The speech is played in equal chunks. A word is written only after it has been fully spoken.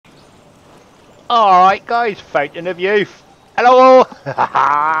Alright guys, Fountain of Youth. Hello!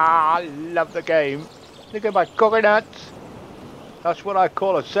 Love the game. Look at my coconuts. That's what I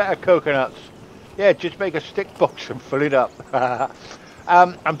call a set of coconuts. Yeah, just make a stick box and fill it up.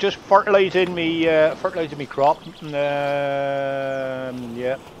 I'm just fertilising me crop.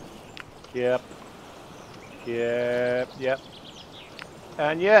 Yep.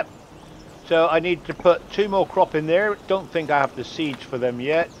 And yep. So I need to put 2 more crop in there. Don't think I have the seeds for them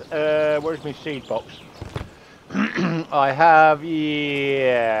yet. Where's my seed box? I have,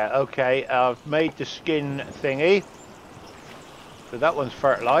 yeah, okay. I've made the skin thingy. So that one's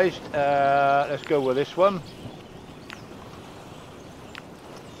fertilized. Let's go with this one.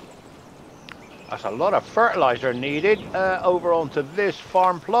 That's a lot of fertilizer needed. Over onto this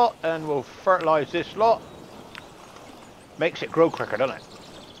farm plot, and we'll fertilize this lot. Makes it grow quicker, doesn't it?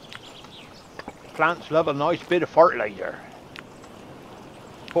 Plants love a nice bit of fertilizer.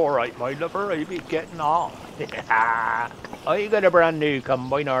 Alright, my lover, I'll be getting on. I got a brand new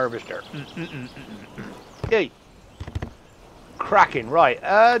combine harvester. Hey. Cracking, right.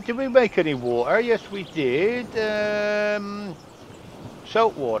 Did we make any water? Yes, we did.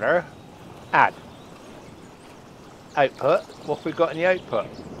 Salt water. Add. Output. What have we got in the output?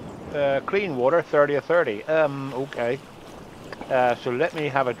 Clean water, 30 or 30. Okay. So let me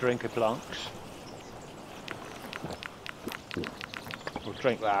have a drink of plunks. We'll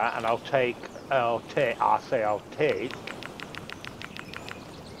drink that, and I'll take. That's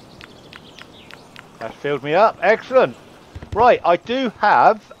filled me up. Excellent. Right, I do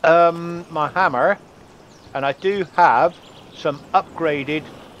have my hammer, and I do have some upgraded.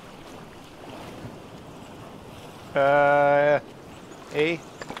 Bang.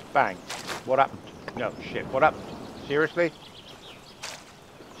 What happened? No, shit. What happened? Seriously?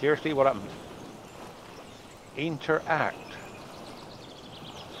 Seriously, what happened? Interact.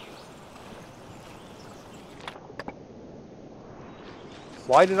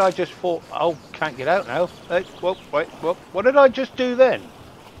 Why did I just fall? Oh, can't get out now. Hey, whoa, wait, whoa. What did I just do then?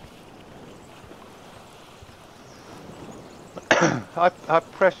 I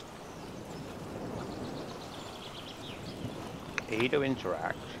pressed E to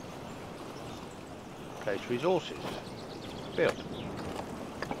interact. Place resources. Build.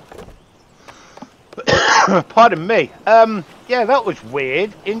 Pardon me. Yeah, that was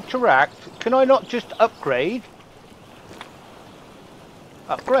weird. Interact. Can I not just upgrade?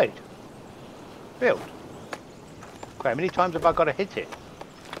 Upgrade. Build. Okay, how many times have I got to hit it?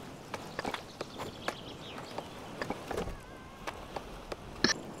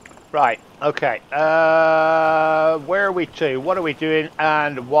 Right, okay. Where are we to? What are we doing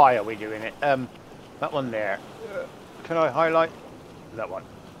and why are we doing it? That one there. Can I highlight that one?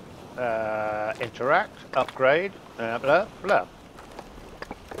 Interact, upgrade, blah, blah.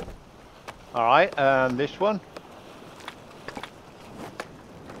 Alright, this one.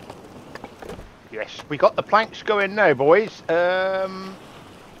 Yes, we got the planks going now, boys.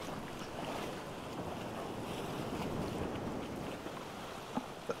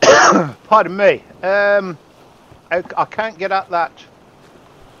 Pardon me. I can't get at that.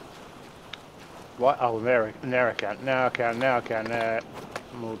 What? Oh, there I can. Now I can.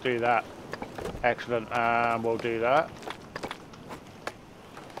 We'll do that. Excellent. We'll do that.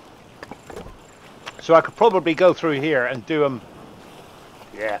 So I could probably go through here and do them.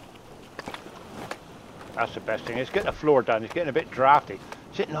 Yeah. That's the best thing. It's getting the floor done. It's getting a bit drafty.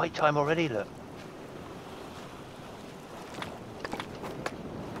 Is it night time already? Look.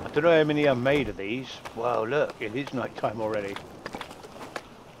 I don't know how many I've made of these. Wow, look. It is night time already.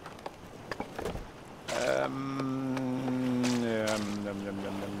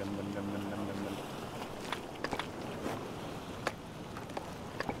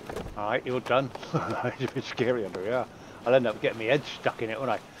 Alright, you're done. It's a bit scary under here. I'll end up getting my head stuck in it,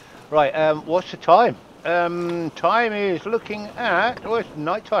 won't I? Right, what's the time? Time is looking at... Oh, it's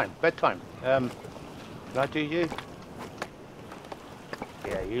night time, bedtime. Can I do you?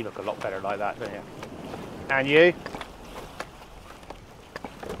 Yeah, you look a lot better like that, don't you? And you?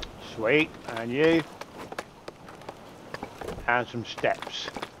 Sweet, and you? And some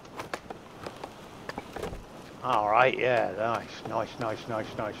steps. Alright, yeah, nice.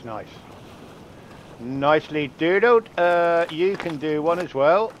 Nicely doodled. You can do one as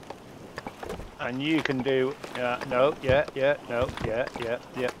well. And you can do, no, yeah.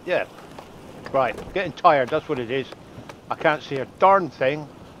 Right, getting tired, that's what it is. I can't see a darn thing.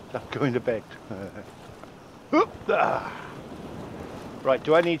 I'm going to bed. Right,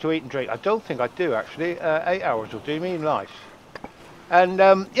 do I need to eat and drink? I don't think I do, actually. 8 hours will do me nice. And,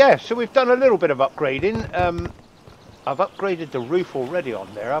 yeah, so we've done a little bit of upgrading. I've upgraded the roof already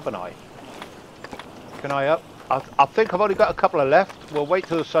on there, haven't I? Can I up? I think I've only got a couple of left. We'll wait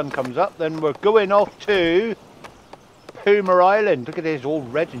till the sun comes up. Then we're going off to Puma Island. Look at this, all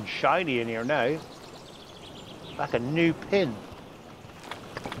red and shiny in here now. Like a new pin.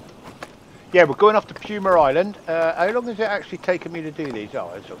 Yeah, we're going off to Puma Island. How long has it actually taken me to do these?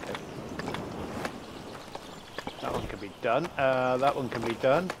 Oh, it's okay. That one can be done. That one can be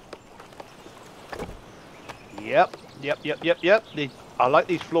done. Yep. I like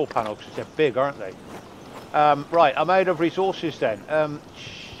these floor panels because they're big, aren't they? Right, I'm out of resources then.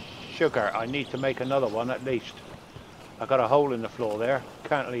 Sugar, I need to make another one at least. I got a hole in the floor there.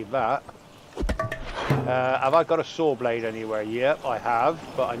 Can't leave that. Have I got a saw blade anywhere? Yep, I have,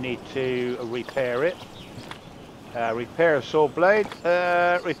 but I need to repair it. Repair a saw blade.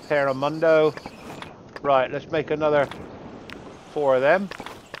 Repair a mundo. Right, let's make another 4 of them.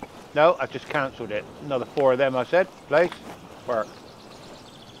 No, I just cancelled it. Another 4 of them, I said. Place. Work.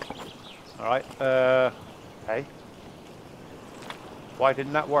 Alright, hey. Why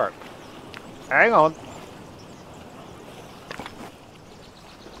didn't that work? Hang on.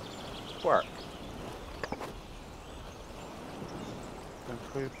 Work.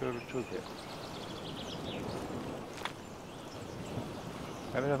 Improve builder toolkit.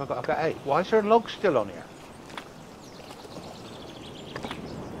 How many have I got? I've got 8. Why is there a log still on here?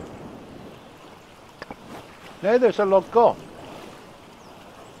 No, there's a log gone.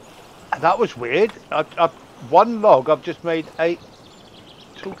 That was weird. One log, I've just made 8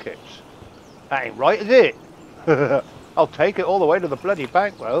 toolkits. That ain't right, is it? I'll take it all the way to the bloody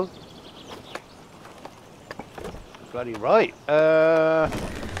bank, well. Bloody right. No,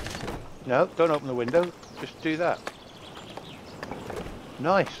 don't open the window. Just do that.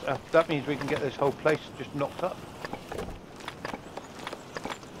 Nice. That means we can get this whole place just knocked up.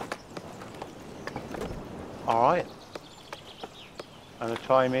 Alright. And the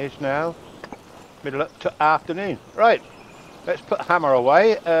time is now middle to afternoon. Right. Let's put hammer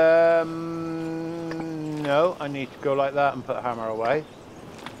away. No, I need to go like that and put hammer away.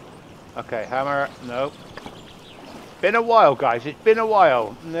 Okay, hammer. No. Been a while, guys. It's been a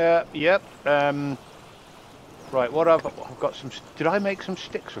while. Yep. Right. What I've got some. Did I make some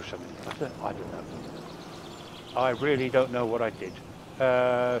sticks or something? I don't know. I really don't know what I did.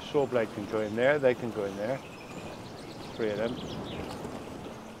 Saw blade can go in there. They can go in there. 3 of them.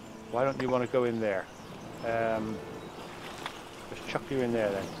 Why don't you want to go in there? Let's chuck you in there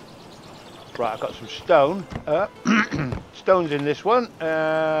then. Right, I've got some stone. Stone's in this one.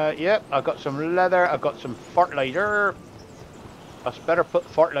 Yep, I've got some leather. I've got some fertilizer. I better put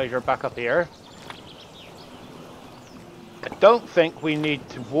fertilizer back up here. I don't think we need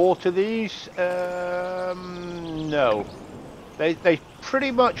to water these. No. They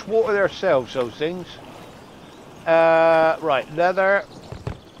pretty much water themselves, those things. Right, leather.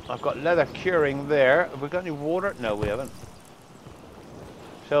 I've got leather curing there. Have we got any water? No, we haven't.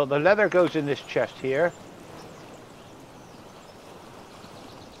 So the leather goes in this chest here.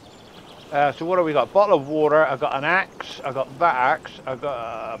 So what have we got? Bottle of water. I've got an axe. I've got that axe. I've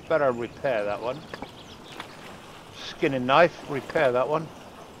got better repair that one. Skinning knife. Repair that one.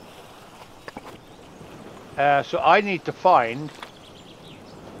 So I need to find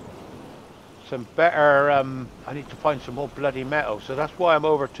some better. I need to find some more bloody metal. So that's why I'm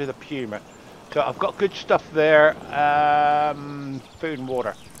over to the Puma. So I've got good stuff there. Food and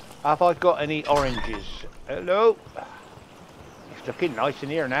water. Have I got any oranges? Hello? It's looking nice in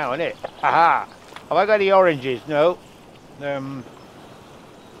here now, isn't it? Haha! Have I got any oranges? No. I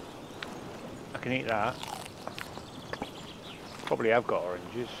can eat that. Probably have got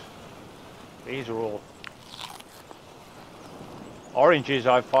oranges. These are all oranges.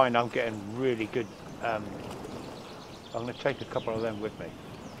 I find I'm getting really good. I'm going to take a couple of them with me.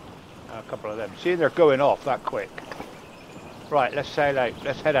 A couple of them. See, they're going off that quick. Right, let's sail out.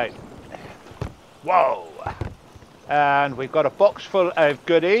 Let's head out. Whoa! And we've got a box full of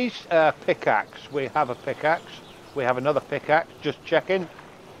goodies. Pickaxe. We have a pickaxe. We have another pickaxe. Just checking.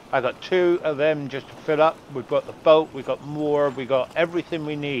 I got 2 of them just to fill up. We've got the boat. We've got more. We've got everything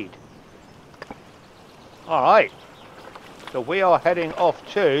we need. All right. So we are heading off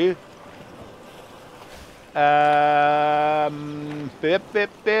to the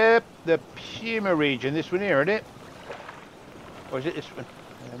Puma region. This one here, isn't it? Or is it this one?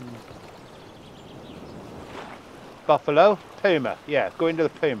 Buffalo? Puma. Yeah, go into the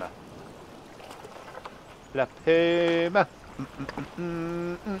Puma. La Puma.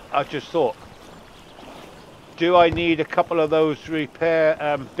 I just thought, do I need a couple of those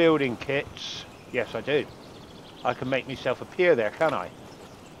repair building kits? Yes, I do. I can make myself appear there, can I?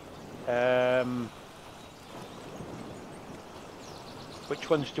 Which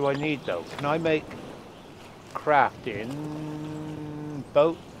ones do I need though? Can I make crafting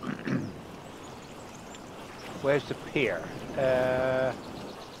boat. Where's the pier?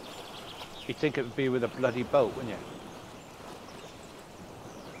 You'd think it would be with a bloody boat, wouldn't you?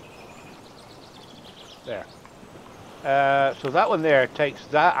 There. So that one there takes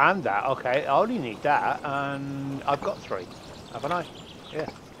that and that. Okay, I only need that, and I've got 3, haven't I? Yeah.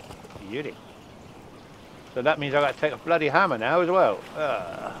 Beauty. So that means I've got to take a bloody hammer now as well.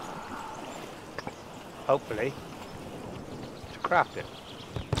 Hopefully. To craft it.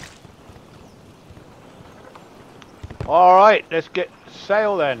 Alright, let's get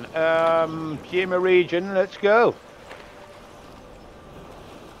sail then. Puma region, let's go.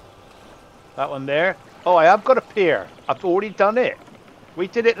 That one there. Oh, I have got a pier. I've already done it. We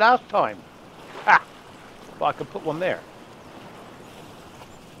did it last time. Ha! Well, I can put one there.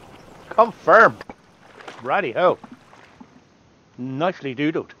 Confirm. Righty ho. Nicely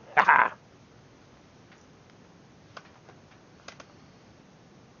doodled. Ha!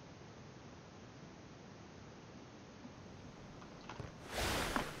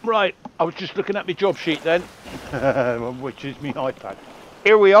 Right, I was just looking at my job sheet then, which is my iPad.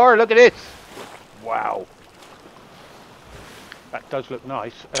 Here we are, look at this. Wow. That does look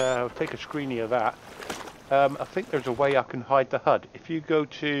nice. I'll take a screenie of that. I think there's a way I can hide the HUD. If you go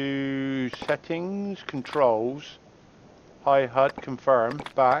to settings, controls, hide HUD, confirm,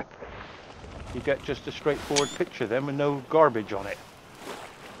 back, you get just a straightforward picture then with no garbage on it.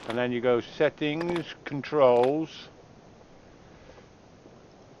 And then you go settings, controls,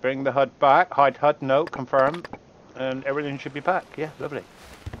 bring the HUD back, hide HUD, no, confirm, and everything should be back. Yeah, lovely.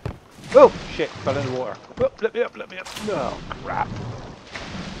 Oh, shit, fell in the water. Oh, let me up, let me up. Oh, crap.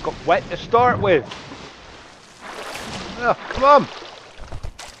 Got wet to start with. Oh, come on.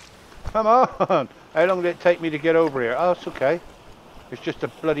 Come on. How long did it take me to get over here? Oh, it's okay. It's just a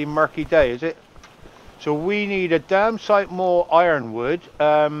bloody murky day, is it? So we need a damn sight more ironwood.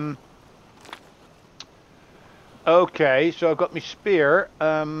 Okay, so I've got my spear.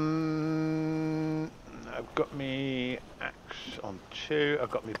 I've got my axe on 2.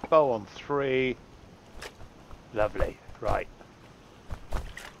 I've got my bow on 3. Lovely. Right.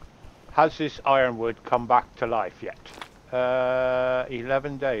 Has this ironwood come back to life yet?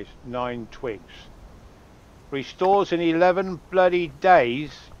 11 days. 9 twigs. Restores in 11 bloody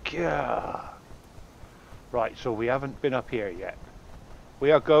days. Gah. Right, so we haven't been up here yet.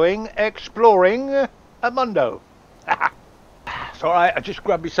 We are going exploring Amundo. It's alright, I just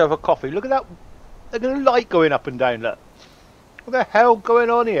grabbed myself a coffee. Look at that. Look at the light going up and down, look. What the hell going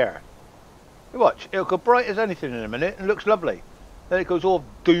on here? You watch, it'll go bright as anything in a minute and looks lovely. Then it goes all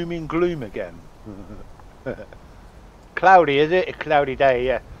doom and gloom again. Cloudy, is it? A cloudy day,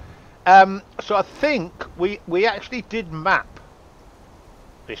 yeah. So I think we actually did map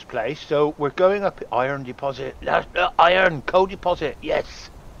this place. So we're going up iron deposit. Iron, coal deposit, yes.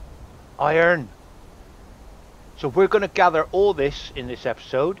 Iron. So we're going to gather all this in this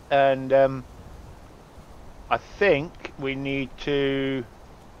episode, and I think we need to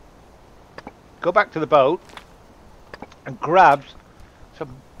go back to the boat and grab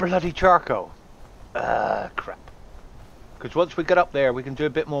some bloody charcoal. Crap. Because once we get up there, we can do a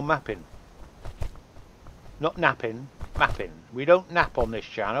bit more mapping. Not napping, mapping. We don't nap on this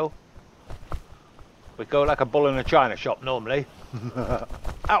channel. We go like a bull in a china shop normally.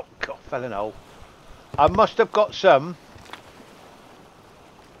 Ow, God, fell in a hole. I must have got some.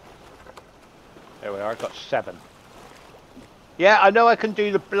 There we are, I've got 7. Yeah, I know I can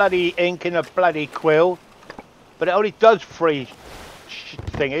do the bloody ink in a bloody quill, but it only does 3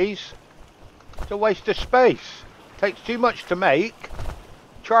 thingies. It's a waste of space. Takes too much to make.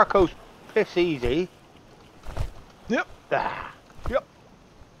 Charcoal's piss easy. Yep. Yep.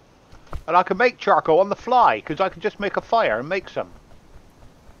 And I can make charcoal on the fly, because I can just make a fire and make some.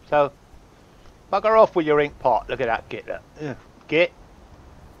 So, bugger off with your ink pot. Look at that, git. Look. Git.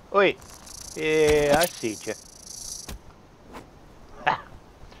 Oi. Yeah, I see you.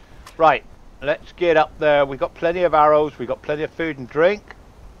 Right, let's get up there. We've got plenty of arrows. We've got plenty of food and drink.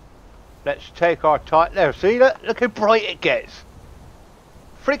 Let's take our time. There, see, look how bright it gets.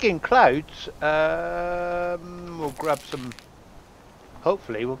 Frigging clouds. We'll grab some.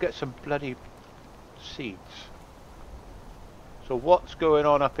 Hopefully, we'll get some bloody seeds. So what's going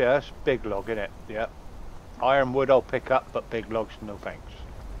on up here? It's big log, isn't it? Yeah. Ironwood I'll pick up, but big logs, no thanks.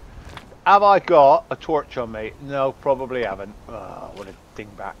 Have I got a torch on me? No, probably haven't. Oh, what a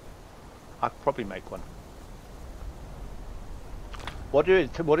dingbat. I'd probably make one. What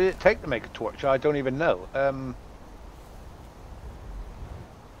did it take to make a torch? I don't even know.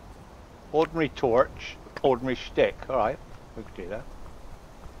 Ordinary torch, ordinary stick. All right, we could do that.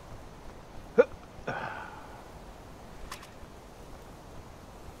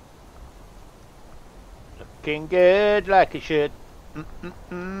 looking good like it should.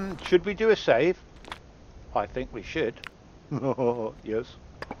 Should we do a save? I think we should. Yes.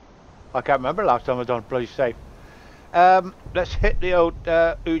 I can't remember last time I done a bloody save. Let's hit the old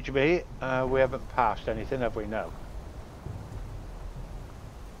Ujmi. We haven't passed anything, have we? No.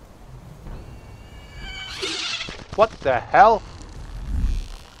 What the hell?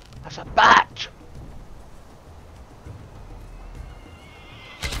 That's a bat!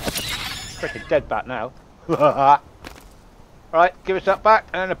 Freaking dead bat now. Right, give us that back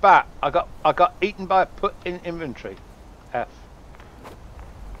and a bat. I got eaten by a put in inventory. F.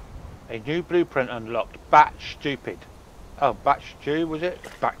 A new blueprint unlocked. Bat stupid. Oh, bat stew was it?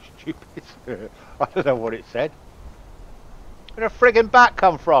 Bat stupid. I don't know what it said. Where did a friggin' bat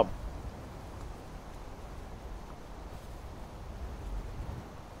come from?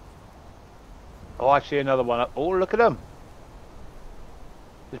 Oh, I see another one up. Oh, look at them.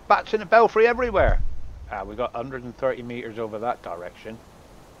 There's bats in the belfry everywhere. Ah, we got 130 meters over that direction.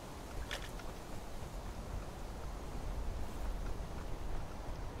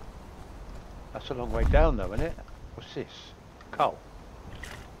 That's a long way down though, isn't it? What's this? Coal.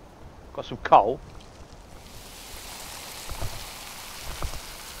 Got some coal.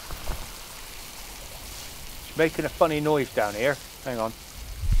 It's making a funny noise down here. Hang on.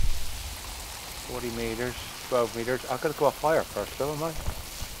 40 meters, 12 meters. I've got to go up higher first though, am I?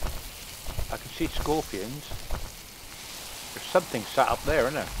 I can see scorpions. There's something sat up there,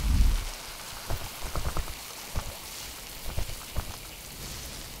 isn't there?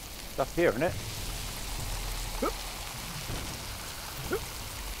 It's up here, isn't it?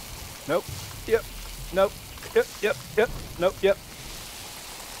 Nope. Yep. Nope. Yep. Nope. Yep.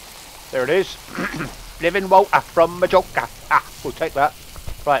 There it is. Living water from Majorca. Ah, we'll take that.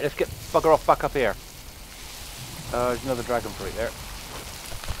 Right, let's get bugger off back up here. There's another dragon fruit there.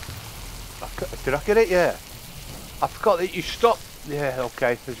 Did I get it? Yeah. I forgot that you stopped. Yeah,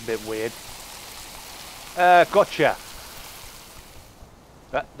 okay. It's a bit weird. Gotcha.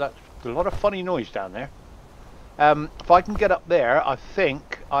 That's a lot of funny noise down there. If I can get up there, I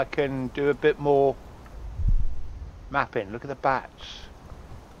think I can do a bit more mapping. Look at the bats.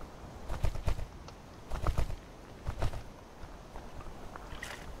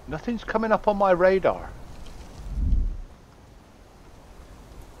 Nothing's coming up on my radar.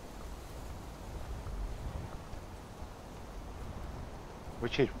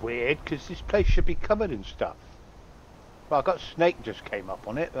 Which is weird, because this place should be covered in stuff. Well, I got snake just came up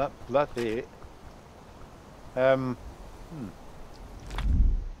on it. That's it. None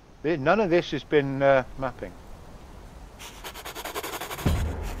of this has been mapping.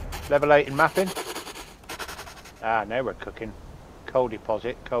 Level 8 in mapping. Ah, now we're cooking. Coal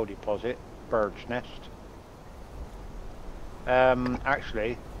deposit, bird's nest.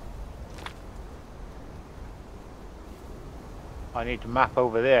 Actually, I need to map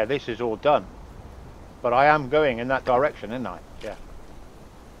over there. This is all done. But I am going in that direction, isn't I? Yeah.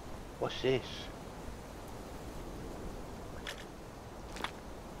 What's this?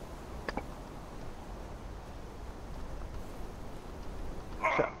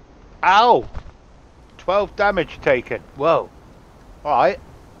 Ow! 12 damage taken. Whoa. Alright.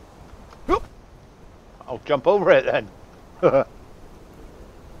 I'll jump over it then. Got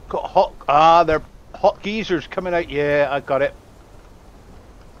hot... Ah, they're hot geysers coming out. Yeah, I got it.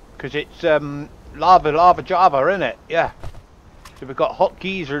 Because it's lava Java, isn't it? Yeah. So we've got hot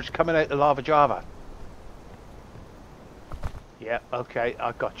geysers coming out the lava Java. Yeah, okay,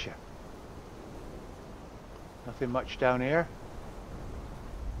 I got you. Nothing much down here.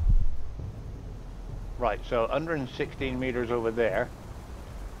 Right, so 116 meters over there.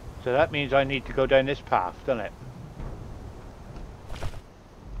 So that means I need to go down this path, doesn't it?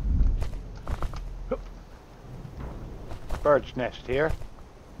 Bird's nest here.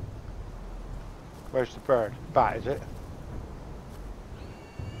 Where's the bird? Bat, is it?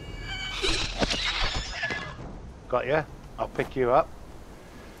 Got you. I'll pick you up.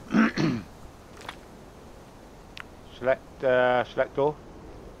 Select all.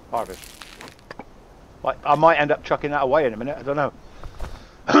 Harvest. I might end up chucking that away in a minute. I don't know.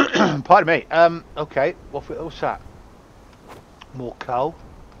 Pardon me. Okay. What's that? More coal.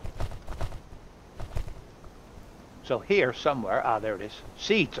 So here somewhere. Ah, there it is.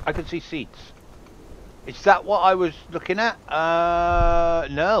 Seeds. I can see seeds. Is that what I was looking at?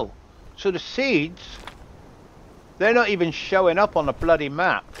 No. So the seeds, they're not even showing up on the bloody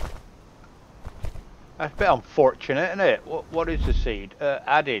map. That's a bit unfortunate, isn't it? What is the seed?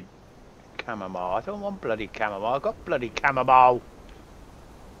 Added. Chamomile. I don't want bloody chamomile. I've got bloody chamomile.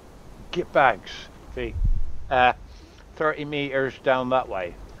 Get bags. See. 30 meters down that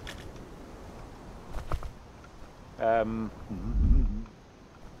way. Um,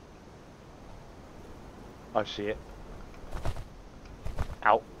 I see it.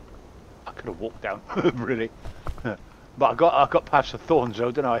 Ow! I could have walked down, really. But I got past the thorns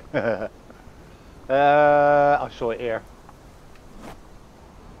though, didn't I? I saw it here.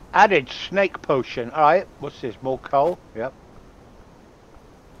 Added snake potion. All right. What's this? More coal. Yep.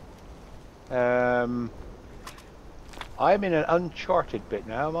 I'm in an uncharted bit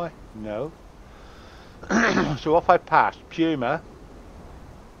now, am I? No. So off I passed Puma.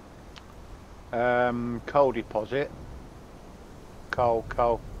 Coal deposit.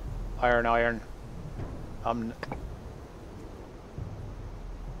 Coal. Iron.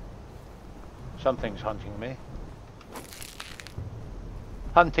 Something's hunting me.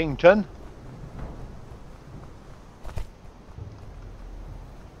 Huntington.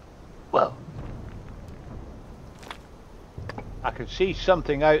 Well, I can see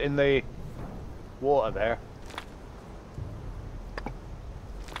something out in the water there.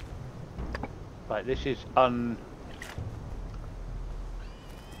 Right, this is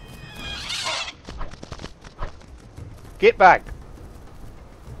Get back!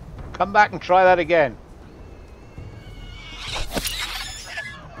 Come back and try that again.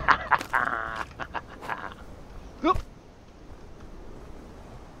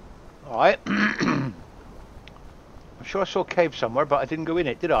 Alright. I'm sure I saw a cave somewhere, but I didn't go in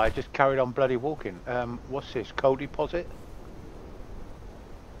it, did I? I just carried on bloody walking. What's this? Coal deposit?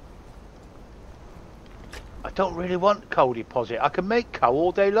 I don't really want coal deposit. I can make coal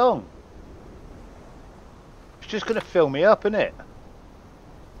all day long. It's just going to fill me up, isn't it?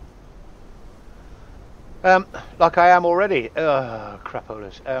 Like I am already.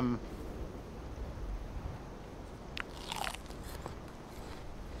 Crapolas.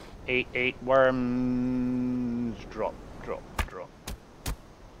 Eat worms. Drop.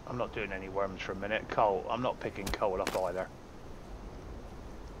 I'm not doing any worms for a minute. Coal. I'm not picking coal up either.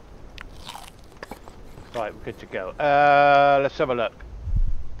 Right, we're good to go. Let's have a look.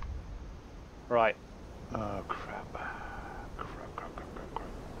 Right. Oh, crap.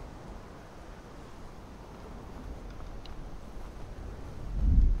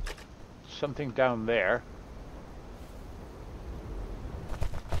 Something down there.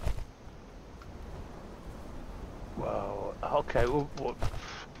 Well, okay. Well,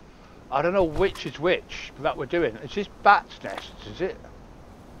 I don't know which is which that we're doing. Is this bat's nests, is it?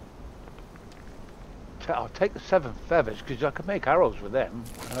 I'll take the 7 feathers because I can make arrows with them.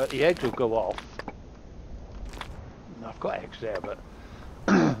 The eggs will go off. I've got eggs there, but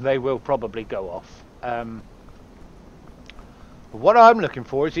they will probably go off. What I'm looking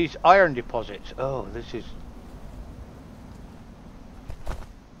for is these iron deposits. Oh, this is...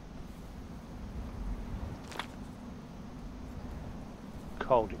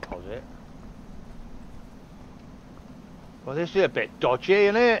 coal deposit. Well, this is a bit dodgy,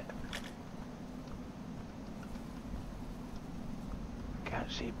 isn't it?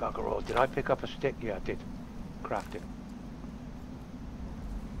 Can't see bugger all. Did I pick up a stick? Yeah, I did. Craft it.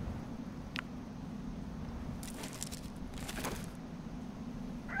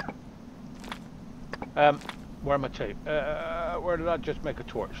 Where am I to? Where did I just make a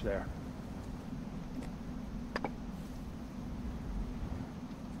torch there?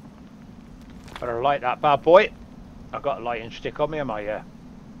 Better light that bad boy. I've got a lighting stick on me, am I? Yeah.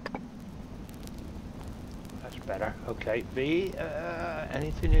 That's better. Okay, V.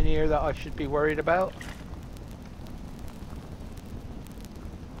 Anything in here that I should be worried about?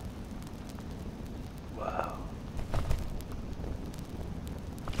 Wow.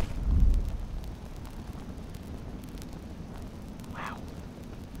 Wow.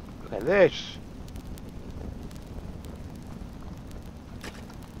 Look at this.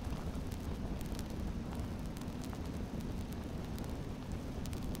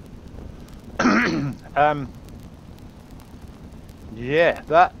 Yeah,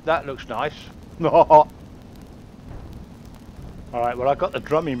 that looks nice. Alright, well I got the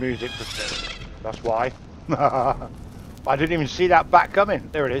drummy music for that's why. I didn't even see that bat coming.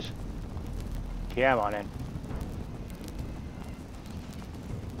 There it is. Come on in.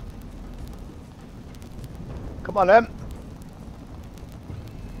 Come on then.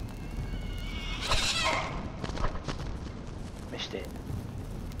 Missed it.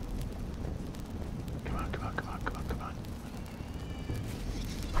 Come on.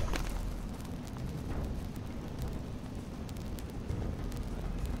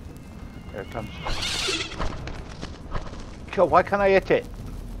 There it comes. God, why can't I hit it?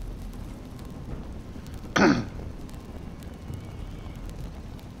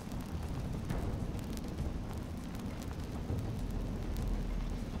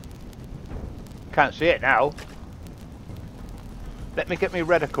 Can't see it now. Let me get me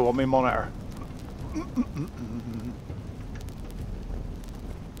reticle on my monitor.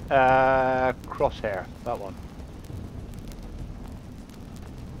 Crosshair, that one.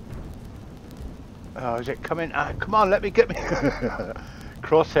 Oh, is it coming? Come on, let me get me.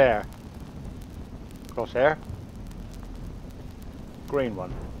 Crosshair. Crosshair. Green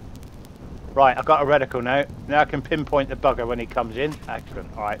one. Right, I've got a reticle now. Now I can pinpoint the bugger when he comes in.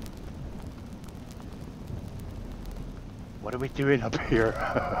 Excellent. All right. What are we doing up here?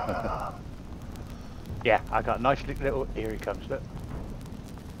 Yeah, I got a nice little. Here he comes. Look.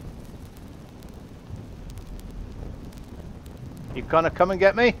 You gonna come and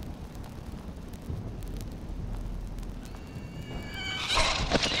get me?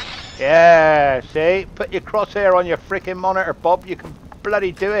 Yeah, see? Put your crosshair on your freaking monitor, Bob. You can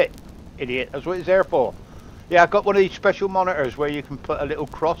bloody do it, idiot. That's what it's there for. Yeah, I've got one of these special monitors where you can put a little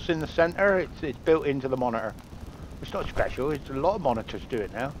cross in the center. It's built into the monitor. It's not special. It's a lot of monitors do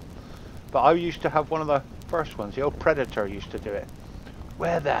it now. But I used to have one of the first ones. The old Predator used to do it.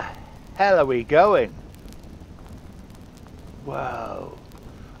 Where the hell are we going? Whoa.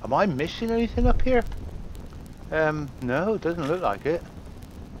 Am I missing anything up here? No, it doesn't look like it.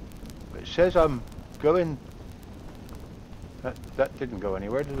 It says I'm going. That didn't go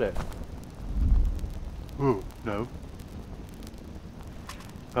anywhere, did it? Oh, no.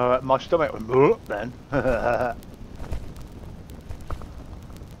 My stomach went then.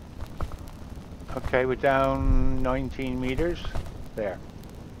 Okay, we're down 19 meters. There.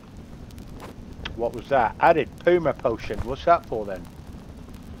 What was that? Added Puma potion. What's that for then?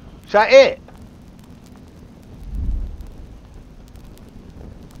 Is that it?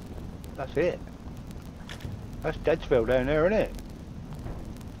 That's it. That's Deadsville down there, isn't it?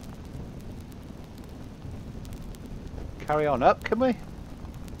 Carry on up, can we?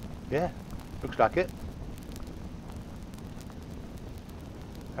 Yeah, looks like it.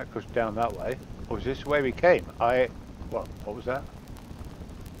 That goes down that way. Or is this the way we came? What was that?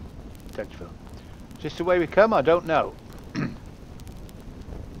 Deadsville. Is this the way we come? I don't know.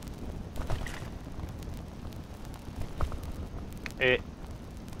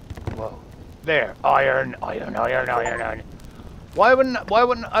 Whoa. There. Iron. Why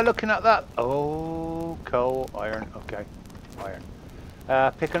wouldn't I looking at that? Oh, coal, iron. Okay. Iron.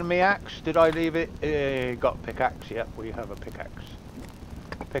 Picking me axe. Did I leave it? Got a pickaxe. Yep, we have a pickaxe.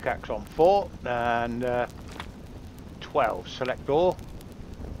 Pickaxe on 4 and 12. Select all.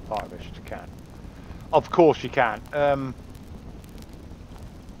 Harvest. Can. Of course you can.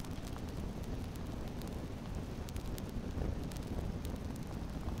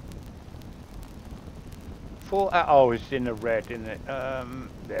 Oh, it's in the red, isn't it?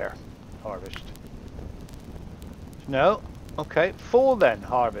 There. Harvest. No. Okay. 4 then.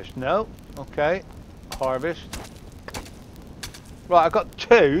 Harvest. No. Okay. Harvest. Right, I've got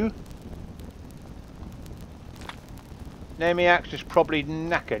 2. Namey axe is probably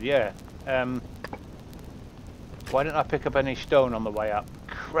knackered, yeah. Why didn't I pick up any stone on the way up?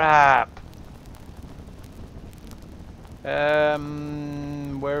 Crap!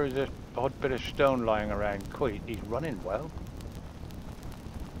 Where is this odd bit of stone lying around? Cool, he's running well.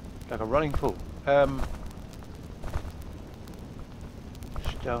 Like a running pool.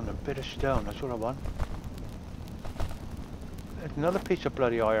 Stone, a bit of stone, that's what I want. There's another piece of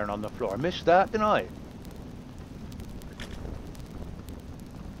bloody iron on the floor. I missed that, didn't I?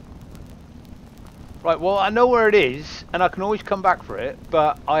 Right, well, I know where it is, and I can always come back for it,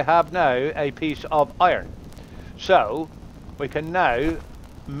 but I have now a piece of iron. So, we can now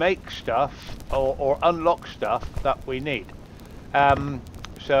make stuff, or unlock stuff that we need.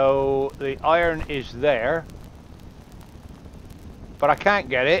 So, the iron is there, but I can't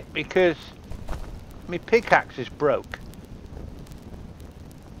get it because my pickaxe is broke.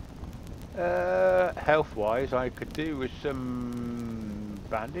 Health-wise, I could do with some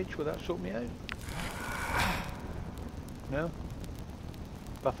bandage. Will that sort me out? No?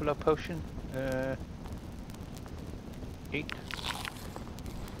 Buffalo potion? Eat.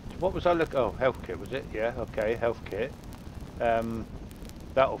 What was I looking? Oh, health kit was it? Yeah, okay, health kit.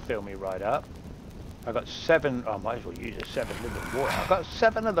 That'll fill me right up. I got 7. Oh, I might as well use a 7 limit water. I've got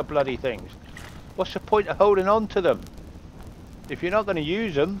 7 of the bloody things. What's the point of holding on to them? If you're not going to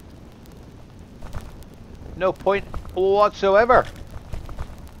use them, no point whatsoever.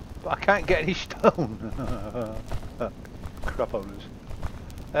 But I can't get any stone. Crap owners.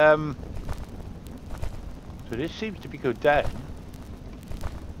 So this seems to be good down.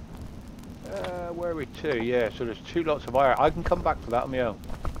 Where are we to? Yeah, so there's 2 lots of iron. I can come back for that on my own.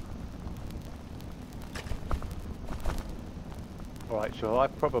 Alright, so I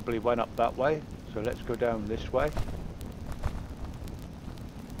probably went up that way. So let's go down this way.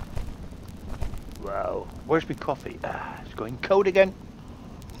 Whoa. Where's my coffee? It's going cold again.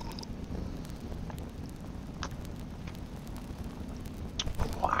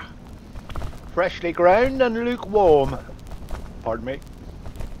 Wow. Freshly ground and lukewarm. Pardon me.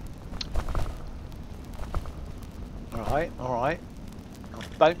 Alright, alright. I'm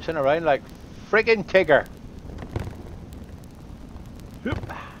bouncing around like friggin' Tigger.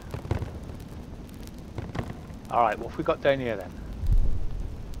 Alright, what have we got down here then?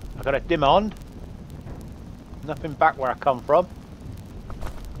 I got a dim on. Nothing back where I come from.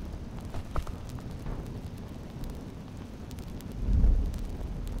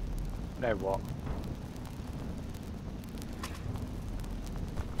 Now what?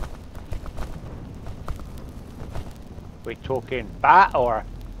 We talking bat or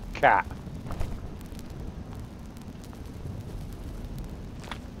cat?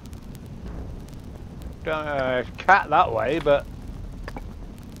 It's cat that way, but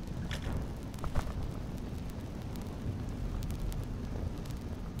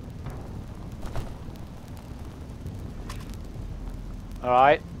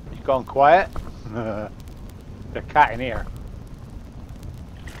alright, he's gone quiet. The cat in here.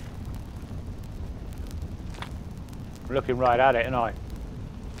 I'm looking right at it, ain't I?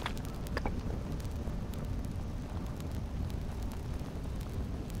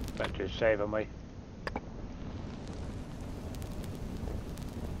 Better saving me.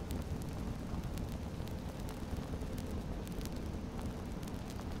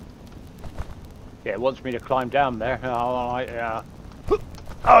 Yeah, it wants me to climb down there. Oh,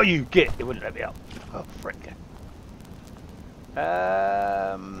 you git! It wouldn't let me up. Oh, frick.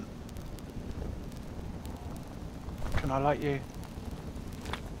 Can I light you?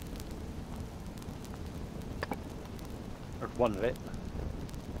 There's one of it.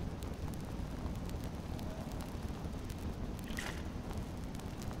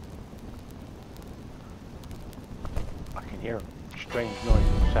 I can hear a strange noise.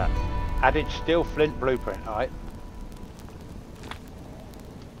 What's that? Added steel flint blueprint, alright.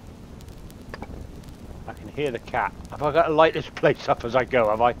 I can hear the cat. Have I got to light this place up as I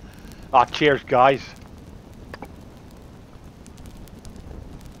go, have I? Ah, cheers guys.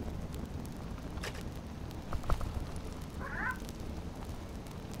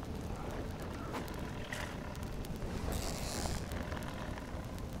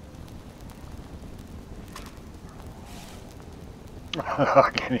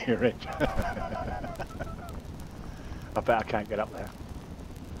 I can hear it. I bet I can't get up there.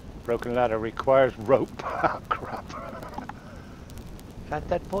 Broken ladder requires rope. Oh, crap. Is that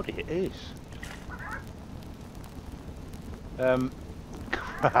dead body? It is.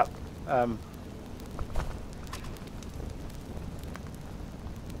 Crap.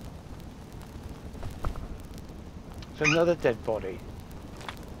 It's another dead body.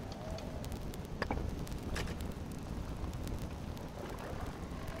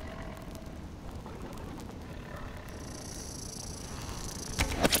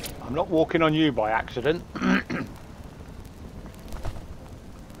 I'm not walking on you by accident.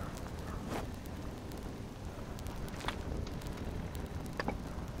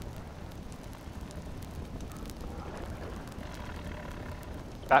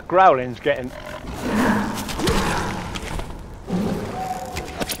 That growling's getting...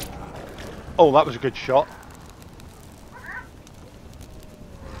 Oh, that was a good shot.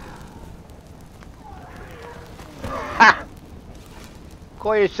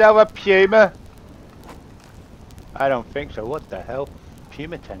 Call yourself a Puma? I don't think so. What the hell?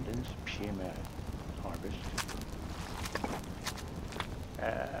 Puma tendons? Puma harvest.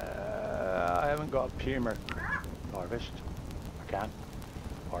 I haven't got a Puma harvest. I can't.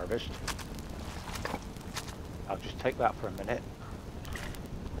 Harvest. I'll just take that for a minute.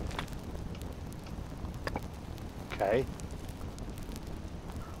 Okay.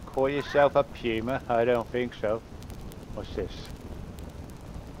 Call yourself a Puma? I don't think so. What's this?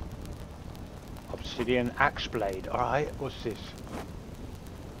 Obsidian axe blade. Alright, what's this?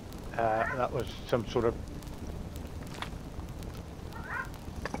 That was some sort of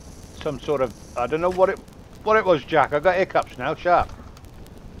I don't know what it was, Jack. I got hiccups now, sharp.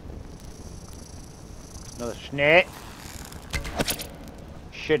 Another snake.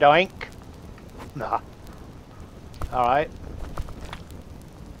 Shidoink. Nah. Alright.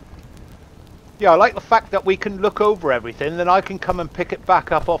 Yeah, I like the fact that we can look over everything, then I can come and pick it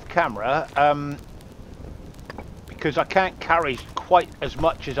back up off camera. Because I can't carry quite as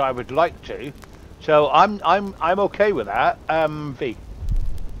much as I would like to, so I'm okay with that. V,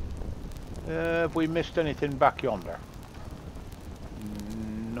 have we missed anything back yonder?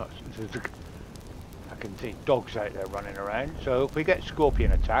 Not. I can see dogs out there running around. So if we get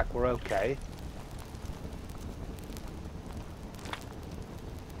scorpion attack, we're okay.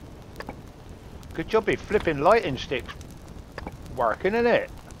 Good job be flipping lighting sticks working, isn't it?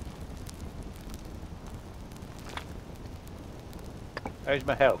 How's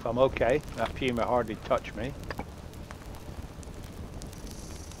my health? I'm okay. That Puma hardly touched me.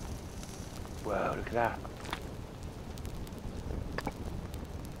 Wow, look at that.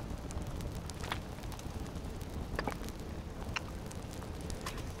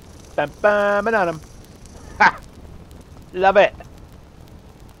 Bam bam banana. Ha! Love it.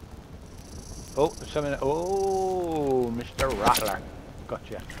 Oh, there's something. Oh, Mr. Rattler.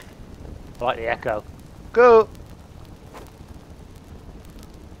 Gotcha. I like the echo. Go!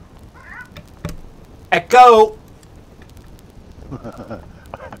 Echo! I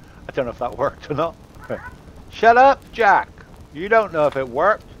don't know if that worked or not. Shut up, Jack! You don't know if it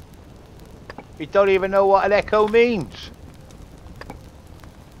worked. You don't even know what an echo means.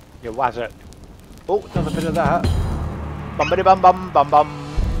 You was it. Oh, another bit of that. Bumbity bum bum bum bum.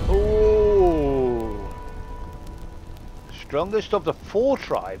 Oh. Strongest of the 4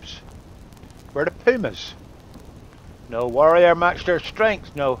 tribes were the Pumas. No warrior matched their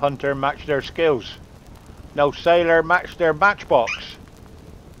strength. No hunter matched their skills. No sailor matched their matchbox.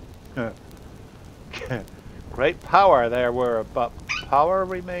 Great power there were, but power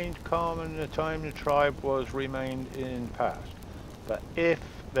remained calm in the time the tribe was remained in past. But if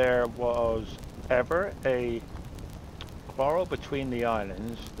there was ever a quarrel between the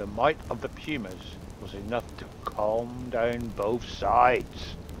islands, the might of the Pumas was enough to calm down both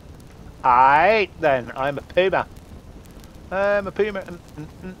sides. Aight then, I'm a Puma. I'm a Puma.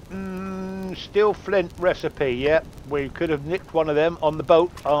 Steel flint recipe, yep. We could have nicked one of them on the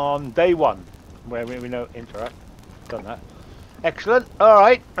boat on day 1. Where we know interact. Done that. Excellent.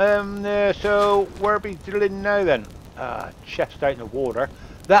 Alright. So where are we drilling now then? Chest out in the water.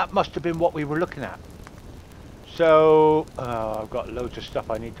 That must have been what we were looking at. So I've got loads of stuff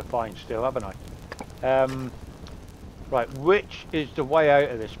I need to find still, haven't I? Right, which is the way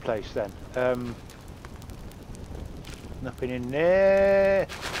out of this place then? Nothing in there.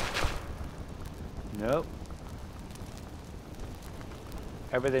 Nope.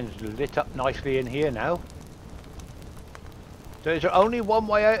 Everything's lit up nicely in here now. So is there only one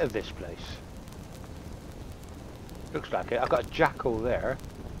way out of this place? Looks like it. I've got a jackal there.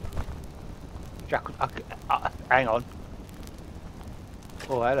 Jackal. Hang on.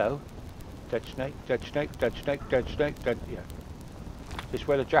 Oh, hello. Dead snake, dead snake, dead snake, dead snake, dead. Yeah. Is this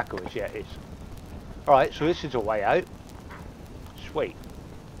where the jackal is? Yeah, it is. Alright, so this is a way out. Sweet.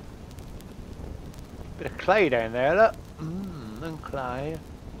 Bit of clay down there, look. And clay.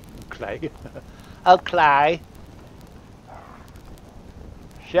 Clay. Oh, clay.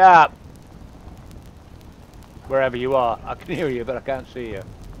 Shut up. Wherever you are. I can hear you, but I can't see you.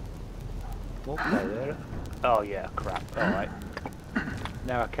 What clay there? Oh, yeah, crap. Alright.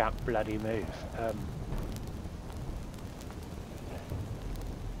 Now I can't bloody move.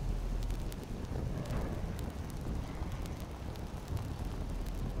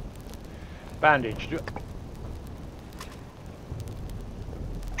 Bandage.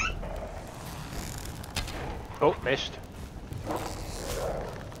 Oh, missed.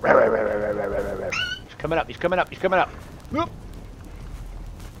 He's coming up, he's coming up, he's coming up. Whoop.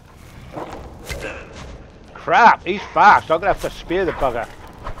 Crap, he's fast. I'm going to have to spear the bugger.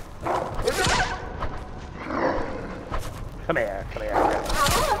 Come here, come here.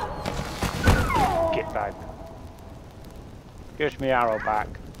 Get back. Here's my arrow back.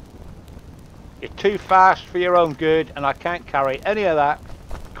 You're too fast for your own good, and I can't carry any of that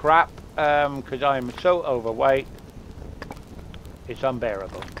crap because I'm so overweight. It's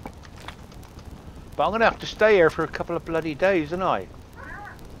unbearable. But I'm going to have to stay here for a couple of bloody days, aren't I?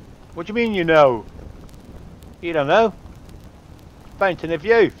 What do you mean you know? You don't know? Fountain of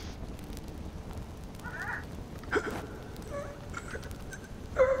youth.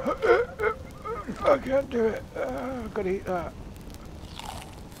 I can't do it. I've got to eat that.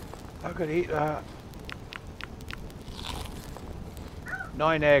 I've got to eat that.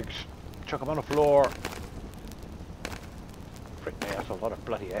 9 eggs. Chuck them on the floor. Frick me, that's a lot of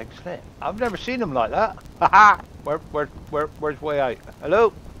bloody eggs, isn't it? I've never seen them like that. Haha! Where's way out?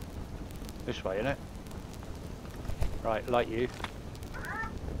 Hello? This way, innit? Right, like you.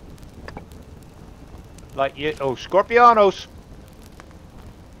 Like you. Oh, Scorpianos!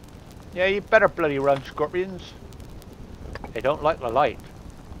 Yeah, you better bloody run, scorpions. They don't like the light.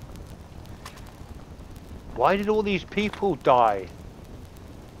 Why did all these people die?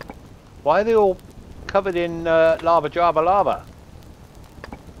 Why are they all covered in lava java lava?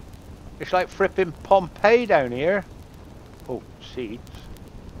 It's like fripping Pompeii down here. Oh, seeds.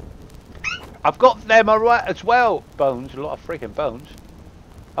 I've got them as well. Bones, a lot of freaking bones.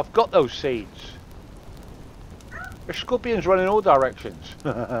 I've got those seeds. There's scorpions running all directions.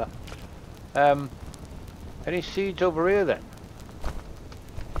 Any seeds over here then?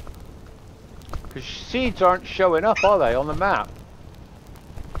 Because seeds aren't showing up, are they, on the map?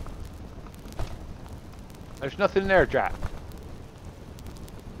 There's nothing there, Jack.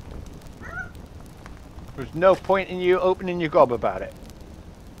 There's no point in you opening your gob about it.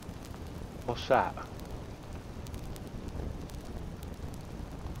 What's that?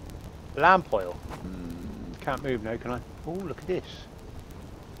 Lamp oil. Can't move now, can I? Oh, look at this.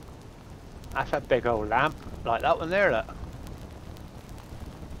 That's a big old lamp. Like that one there, look.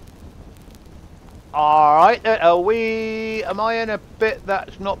 Alright, am I in a bit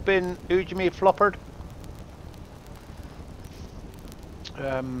that's not been Ujimi floppered?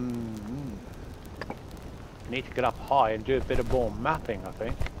 Need to get up high and do a bit of more mapping, I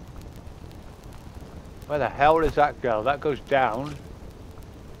think. Where the hell does that go? That goes down.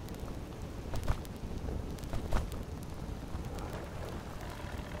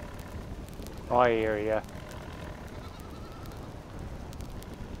 I hear ya.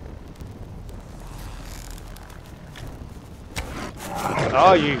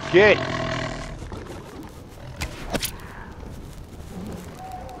 Oh, you git!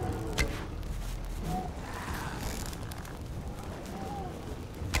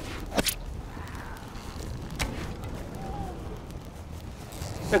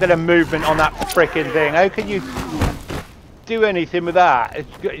 Look at the movement on that frickin' thing. How can you do anything with that?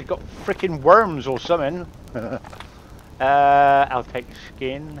 It's got frickin' worms or something. I'll take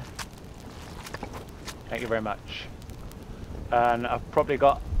skin. Thank you very much. And I've probably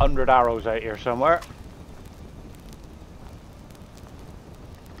got 100 arrows out here somewhere.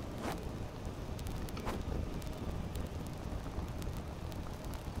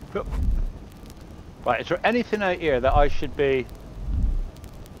 Right, is there anything out here that I should be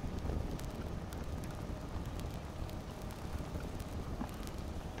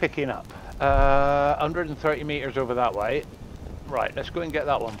picking up? 130 meters over that way. Right, let's go and get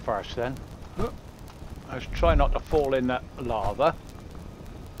that one first then. Let's try not to fall in that lava.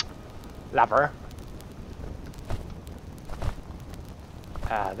 Lava.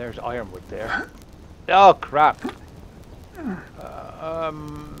 Ah, there's ironwood there. Oh crap!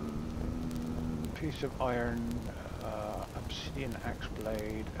 Piece of iron, obsidian axe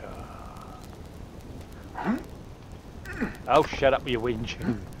blade. Oh, shut up, you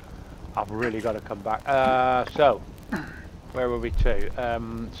whinging. I've really got to come back. So, where were we to?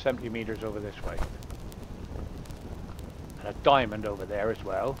 70 meters over this way. And a diamond over there as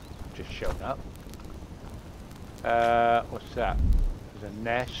well, just shown up. What's that? There's a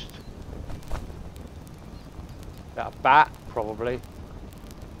nest. Is that a bat? Probably. I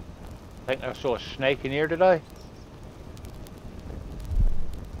think I saw a snake in here, did I?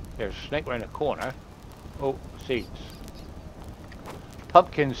 There's a snake around the corner. Oh, seeds.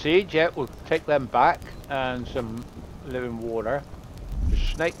 Pumpkin seeds, yeah, we'll take them back. And some living water. There's a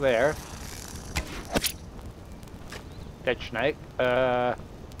snake there. Dead snake.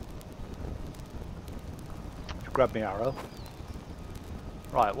 Grab me arrow.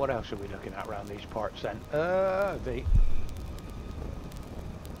 Right, what else are we looking at around these parts then? The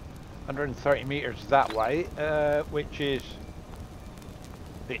 130 meters that way, which is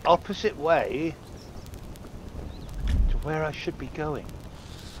the opposite way to where I should be going.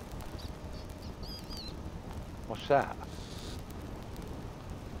 What's that?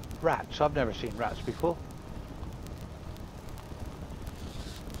 Rats. I've never seen rats before.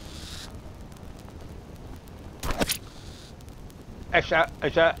 Is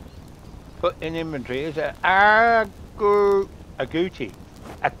that put in inventory? Is it agouti?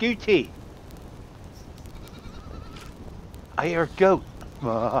 Agouti. I hear a goat.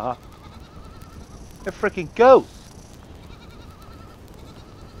 A freaking goat.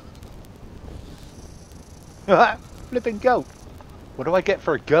 Flipping goat. What do I get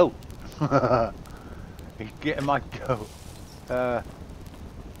for a goat? He's getting my goat.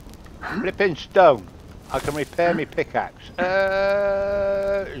 Flipping stone. I can repair my pickaxe.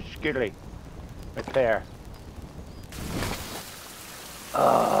 Skiddly. Repair.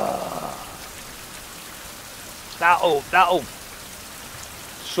 That'll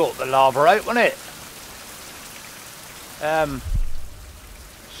sort the lava out, won't it?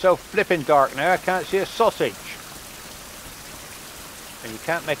 So flipping dark now, I can't see a sausage. And you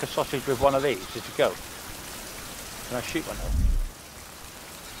can't make a sausage with one of these, did you go? Can I shoot one of them?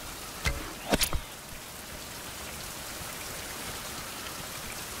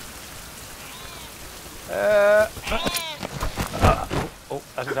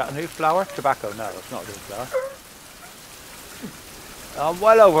 Is that a new flower? Tobacco? No, it's not a new flower. I'm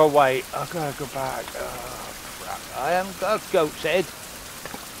well overweight. I've got to go back. Oh, I haven't got a goat's head.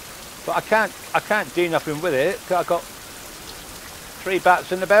 But I can't do nothing with it. I got 3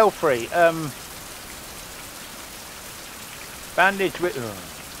 bats in the belfry. Bandage with...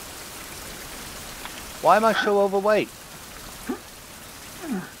 Why am I so overweight?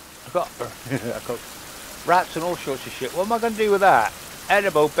 I've got rats and all sorts of shit. What am I going to do with that?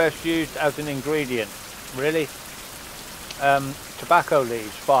 Edible, best used as an ingredient. Really? Tobacco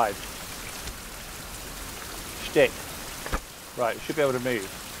leaves, 5. Stick. Right, should be able to move.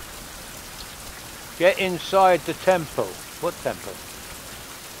 Get inside the temple. What temple?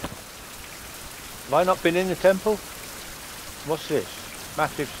 Have I not been in the temple? What's this?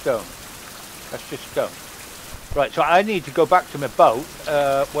 Massive stone. That's just stone. Right, so I need to go back to my boat,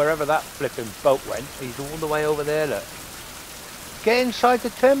 wherever that flipping boat went. He's all the way over there, look. Get inside the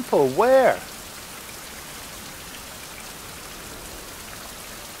temple. Where?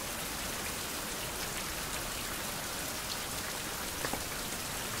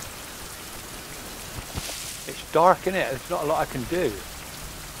 It's dark, isn't it? There's not a lot I can do.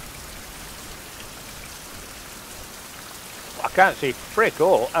 I can't see frick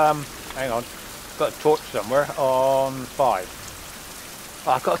all. Hang on. Got a torch somewhere on 5.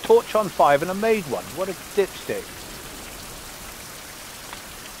 Oh, I've got a torch on 5 and I made one. What a dipstick.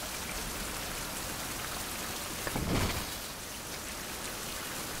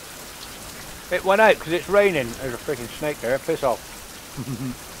 It went out because it's raining. There's a freaking snake there. Piss off.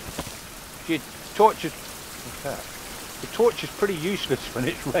 The torch is... What's that? The torch is pretty useless when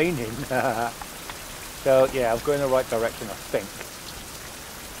it's raining. So yeah, I'm going in the right direction, I think.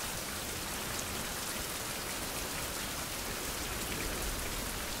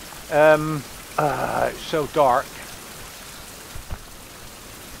 It's so dark.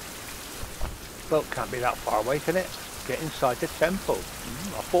 Boat can't be that far away, can it? Get inside the temple.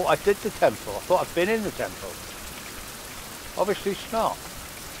 I thought I did the temple. I thought I'd been in the temple. Obviously it's not.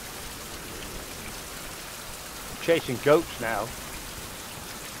 I'm chasing goats now.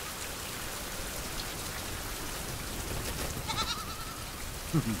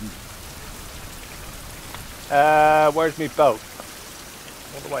 Where's my boat?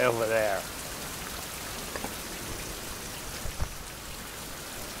 All the way over there.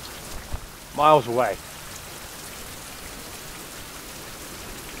 Miles away.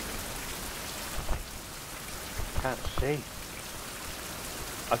 Can't see.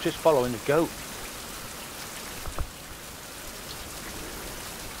 I'm just following the goat.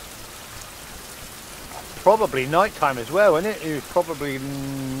 Probably night time as well, isn't it? You're probably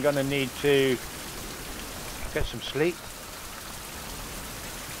going to need to get some sleep.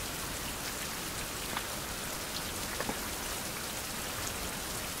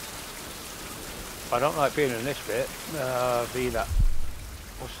 I don't like being in this bit. Be that.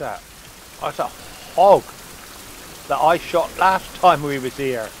 What's that? Oh, it's a hog that I shot last time we was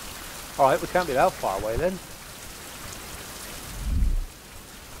here. Alright, we can't be that far away then.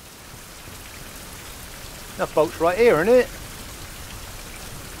 That boat's right here, isn't it?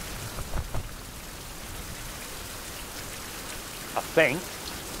 I think.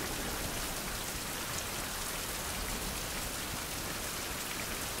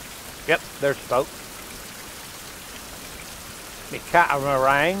 Yep, there's the boat. Me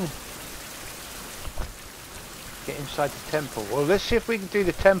catamaran. Get inside the temple. Well, let's see if we can do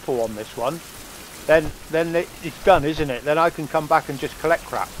the temple on this one. Then it's done, isn't it? Then I can come back and just collect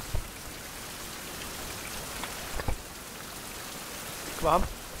crap. Come on.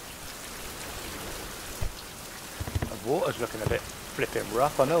 The water's looking a bit flipping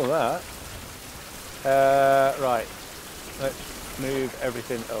rough, I know that. Right. Let's move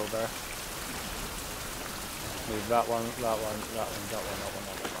everything over. Move that one, that one, that one, that one, that one,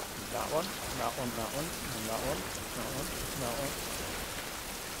 that one, that one, that one, that one, and that one, that one, that one.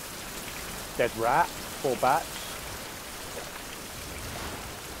 Dead rat, 4 bats.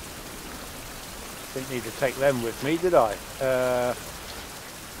 Didn't need to take them with me, did I?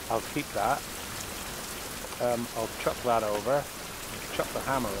 I'll keep that. I'll chuck that over. Chuck the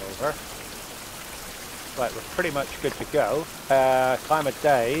hammer over. Right, we're pretty much good to go. Time of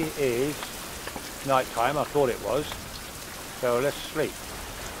day is night time, I thought it was. So let's sleep.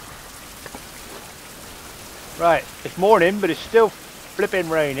 Right, it's morning, but it's still flipping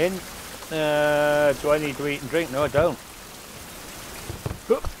raining. Do I need to eat and drink? No, I don't.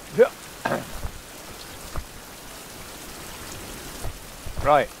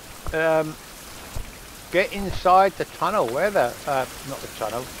 Right. Get inside the tunnel. Where the... not the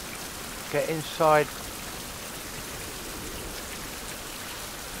tunnel. Get inside...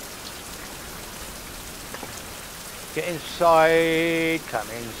 Get inside, come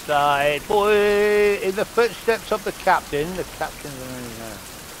inside, boy! In the footsteps of the captain. The captain's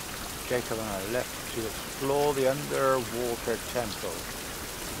Jacob and I left to explore the underwater temple.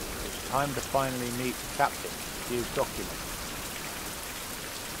 It's time to finally meet the captain. View document.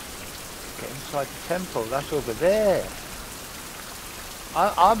 Get inside the temple. That's over there.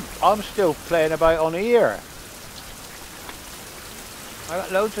 I'm still playing about on here. I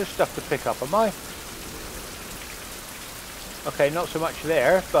got loads of stuff to pick up, am I? Okay, not so much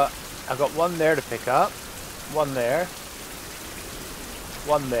there, but I've got one there to pick up, one there,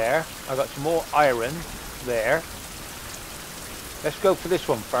 one there. I've got some more iron there. Let's go for this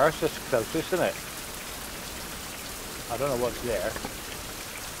one first, that's the closest, isn't it? I don't know what's there.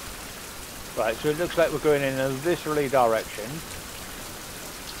 Right, so it looks like we're going in a literally direction.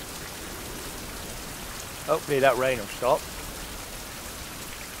 Hopefully that rain will stop.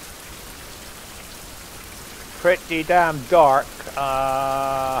 Pretty damn dark. Where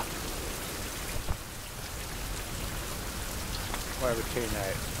are we to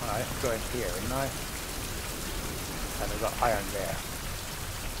now? Alright, I'm going here, aren't I? And I've got iron there.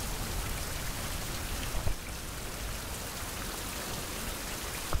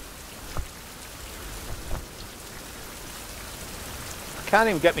 I can't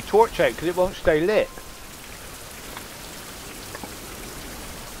even get my torch out because it won't stay lit.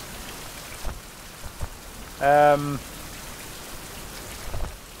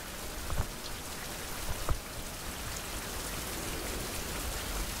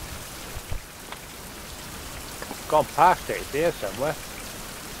 Gone past it, it's here somewhere.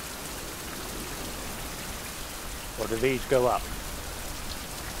 Or do these go up?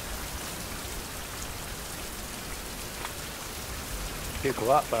 They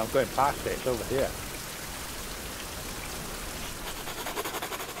go up, but I'm going past it, it's over here.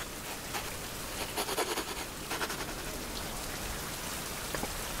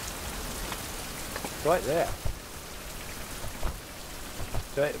 Right there.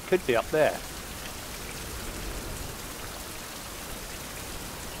 So it could be up there.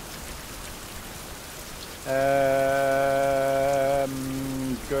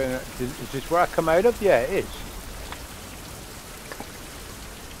 Is this where I come out of? Yeah, it is.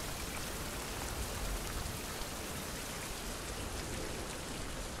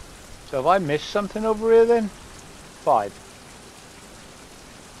 So have I missed something over here then? 5.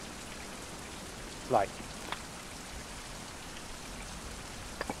 Light.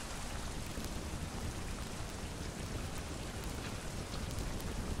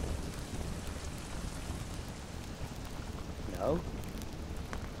 No.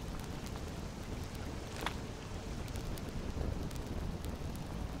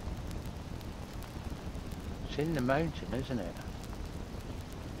 It's in the mountain, isn't it?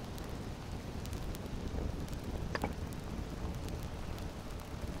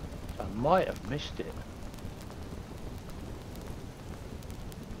 I might have missed it.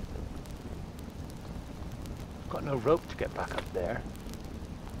 Got no rope to get back up there.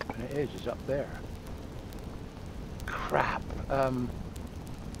 And it is, it's up there. Crap.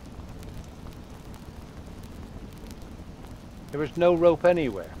 There was no rope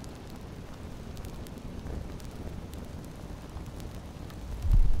anywhere.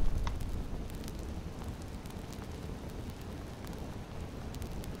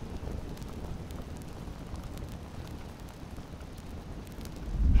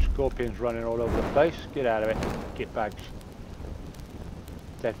 Scorpions running all over the place. Get out of it. Get bags.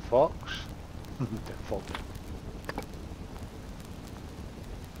 Dead fox. Dead fox.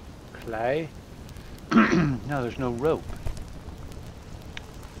 Clay. No, there's no rope.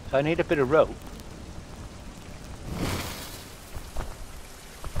 So I need a bit of rope.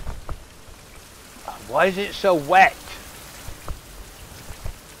 Why is it so wet?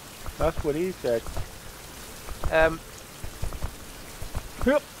 That's what he said. Yep.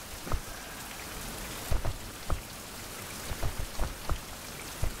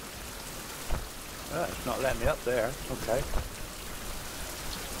 Oh, it's not letting me up there. Okay.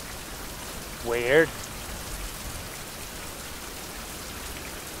 Weird.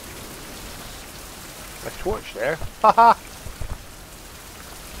 A torch there. Haha.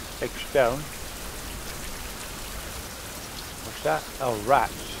 Big stone. What's that? Oh,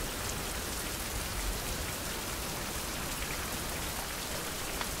 rats.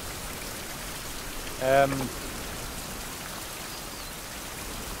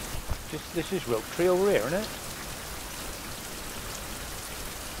 This is rope tree over here, isn't it?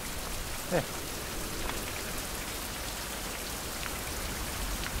 Yeah.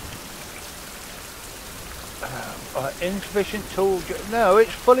 Insufficient tool. No,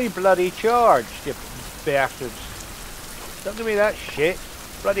 it's fully bloody charged, you bastards. Don't give me that shit.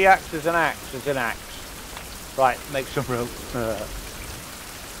 Bloody axe is an axe is an axe. Right, make some rope.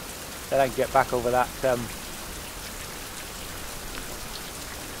 Then I can get back over that.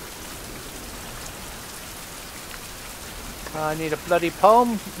 I need a bloody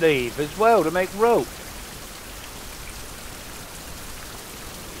palm leaf as well to make rope.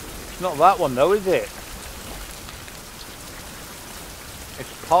 It's not that one though, is it?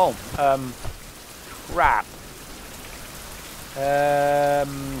 It's palm. Crap. I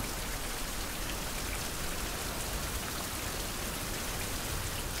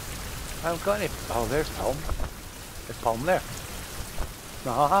haven't got any. Oh, there's palm. There's palm there.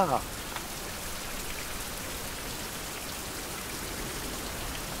 Ah.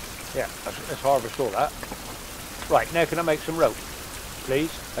 Yeah, let's harvest all that. Right, now can I make some rope?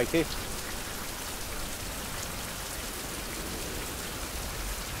 Please, thank you.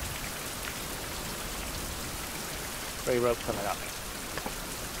 Free rope coming up.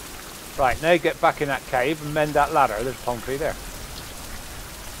 Right, now get back in that cave and mend that ladder. There's a palm tree there.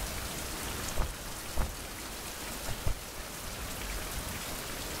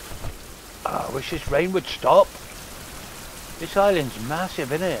 Oh, I wish this rain would stop. This island's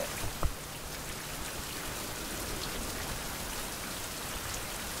massive, isn't it?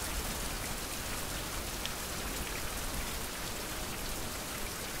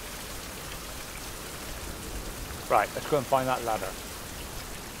 Right, let's go and find that ladder.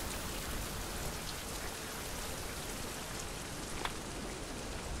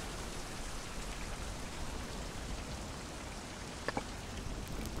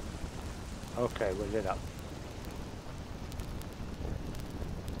 Okay, we're lit up.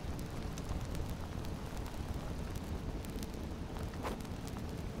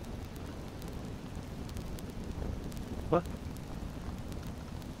 What?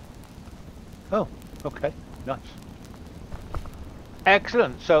 Oh, okay, nice.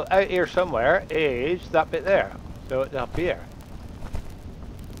 Excellent, so out here somewhere is that bit there. So it's up here.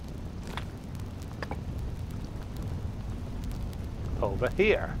 Over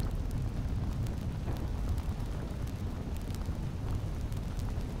here.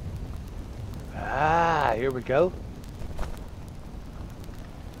 Ah, here we go.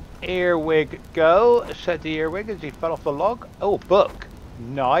 Earwig go, said the earwig as he fell off the log. Oh, book.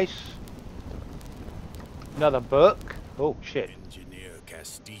 Nice. Another book. Oh, shit. Engineer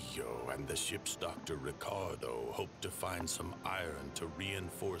Castillo and the ship's doctor Ricardo hope to find some iron to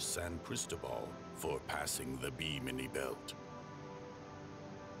reinforce San Cristobal for passing the B-mini belt.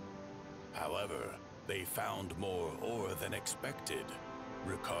 However, they found more ore than expected.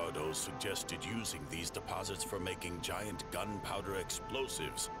 Ricardo suggested using these deposits for making giant gunpowder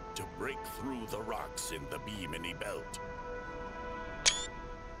explosives to break through the rocks in the B-mini belt.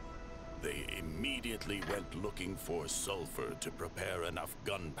 They immediately went looking for sulfur to prepare enough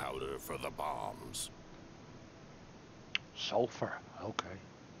gunpowder for the bombs. Sulfur, okay.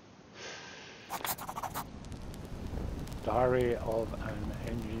 Diary of an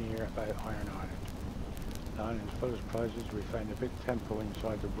engineer about Iron Island. The island is full of surprises. We found a big temple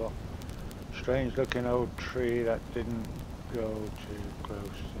inside the rock. Strange looking old tree that didn't go too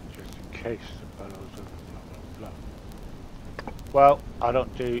close, just in case the bellows of blah blah blah. Well, I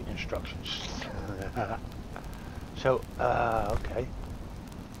don't do instructions. So, okay.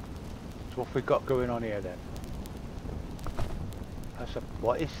 So what have we got going on here then? That's a,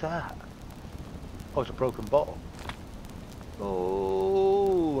 what is that? Oh, it's a broken bottle.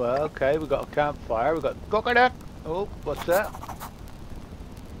 Oh, okay, we got a campfire, we got coconut. Oh, what's that?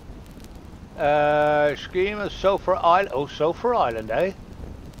 Scheme of Sulphur Island. Oh, Sulphur Island, eh?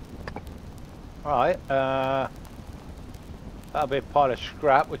 Alright, that'll be a pile of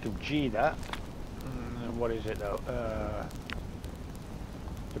scrap, we can G that. What is it though?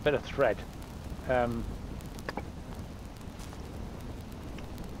 It's a bit of thread.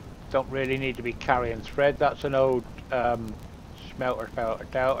 Don't really need to be carrying thread, that's an old smelter, felter,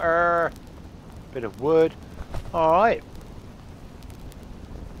 doubter. Bit of wood. Alright.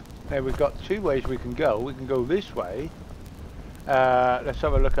 Now we've got two ways we can go. We can go this way. Let's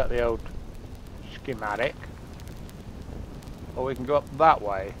have a look at the old schematic. Or we can go up that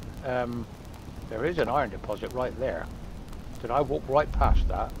way. There is an iron deposit right there. Did I walk right past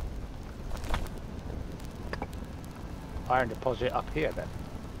that? Iron deposit up here then.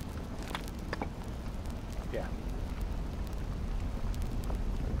 Yeah.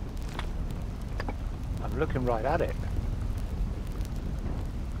 I'm looking right at it.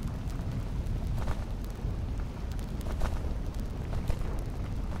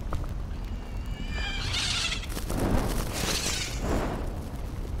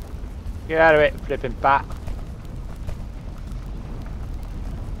 Get out of it, flipping bat.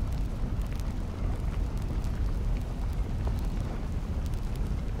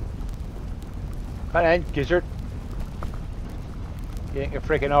 Come on, gizzard. You think you're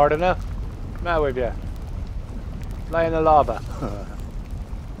freaking hard enough? Come out with you. Lay in the lava.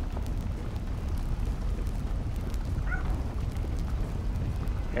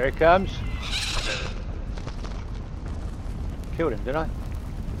 Here he comes. Killed him, didn't I?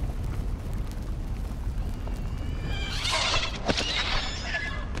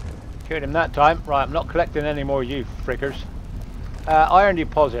 Killed him that time. Right, I'm not collecting any more you frickers. Iron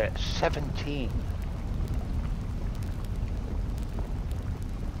deposit, 17.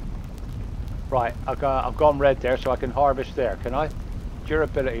 Right, I've gone red there, so I can harvest there, can I?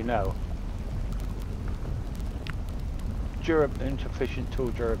 Durability, no. Insufficient tool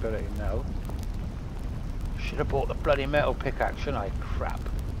durability, no. Should have bought the bloody metal pickaxe, shouldn't I? Crap.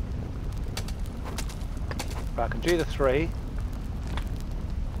 Right, I can do the 3.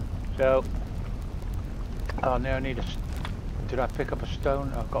 So, oh, now I need a. Did I pick up a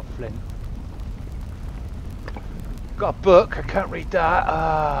stone? I've got flint. Got a book. I can't read that.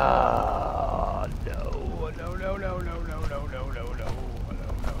 Ah, no, no, no, no, no, no, no, no, no, no, no,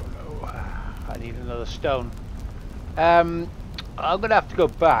 no. I need another stone. I'm gonna have to go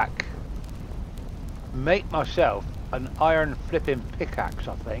back. Make myself an iron flipping pickaxe,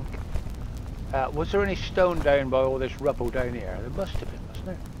 I think. Was there any stone down by all this rubble down here? There must have been, wasn't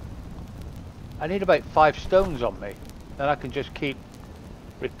there? I need about 5 stones on me. Then I can just keep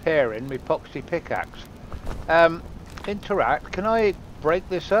repairing my epoxy pickaxe. Interact. Can I break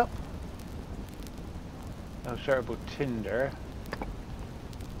this up? No searchable tinder.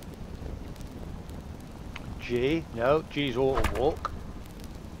 G. No. G's auto walk.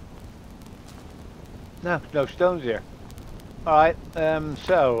 No. No stones here. Alright. Where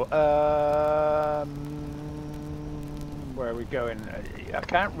are we going? I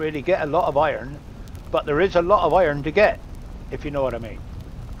can't really get a lot of iron. But there is a lot of iron to get, if you know what I mean.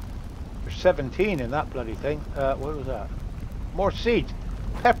 There's 17 in that bloody thing. What was that? More seeds.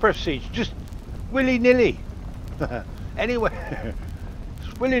 Pepper seeds. Just willy-nilly. Anyway.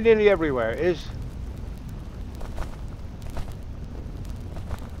 Just willy-nilly everywhere it is.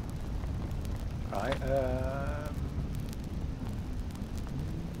 Right.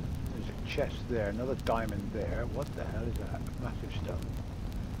 There's a chest there. Another diamond there. What the hell is that? Massive stone.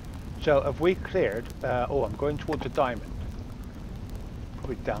 So, have we cleared... oh, I'm going towards a diamond.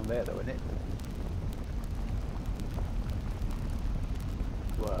 Probably down there, though, isn't it?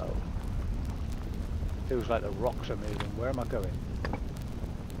 Whoa. Feels like the rocks are moving. Where am I going?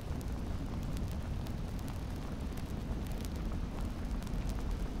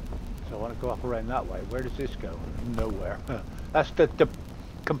 So, I want to go up around that way. Where does this go? Nowhere. That's the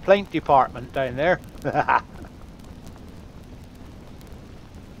complaint department down there.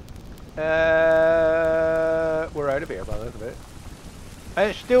 We're out of here by the look of it. And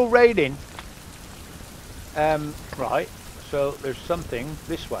it's still raining. Right, so there's something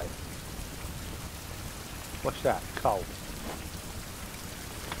this way. What's that? Coal.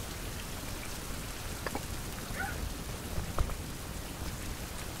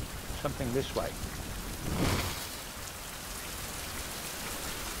 Something this way.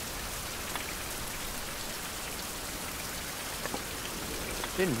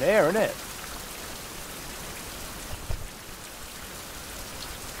 It's in there, isn't it?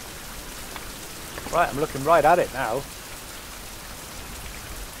 Right, I'm looking right at it now.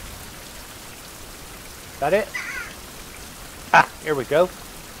 That it? Ah, here we go.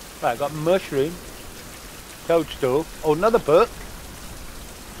 Right, I got mushroom, toadstool, oh, another book,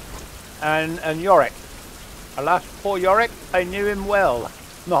 and Yorick. Alas, poor Yorick, I knew him well.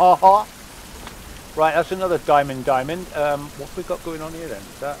 Right, that's another diamond. What have we got going on here then?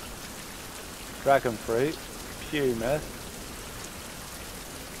 Is that dragon fruit, Puma,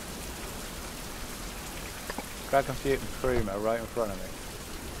 dragon fruit and Puma right in front of me.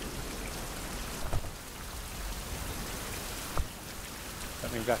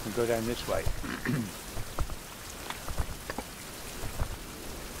 That means I can go down this way.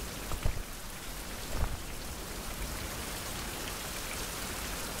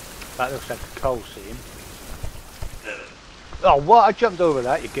 That looks like a coal seam. Oh, what? I jumped over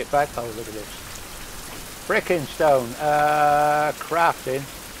that, you get back. Oh, look at this. Frickin' stone. Crafting.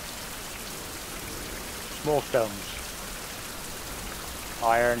 Small stones.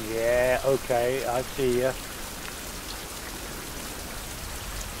 Iron, yeah, okay, I see ya.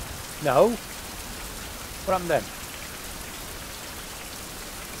 No? What happened then?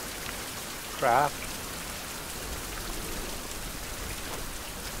 Craft.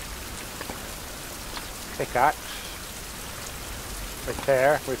 Pickaxe.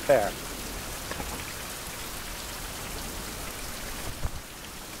 Repair.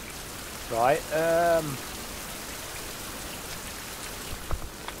 Right,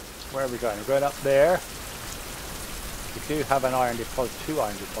 where are we going? We're going up there. We do have an iron deposit, 2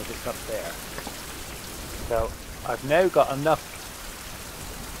 iron deposits up there. So I've now got enough.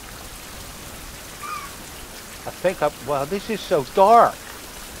 I think well, this is so dark.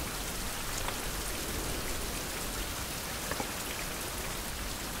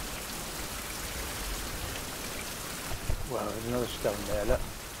 Well, there's another stone there, look.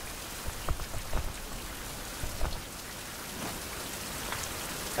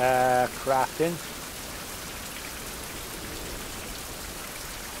 Crafting.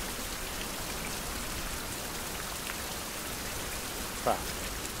 Craft.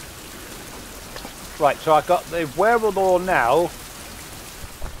 Right, so I got the wherewithal now.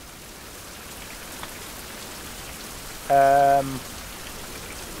 Well,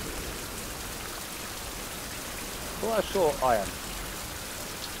 I saw iron.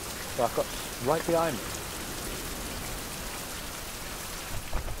 So I've got right behind me.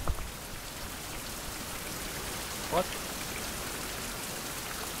 What?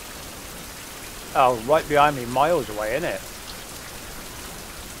 Oh, right behind me, miles away, isn't it?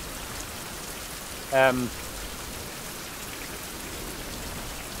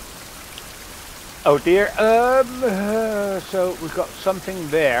 Oh dear. So we've got something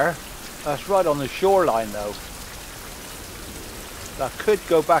there. That's right on the shoreline, though. I could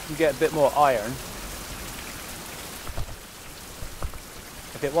go back and get a bit more iron.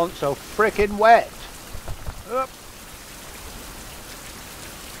 If it wasn't so frickin' wet. Up.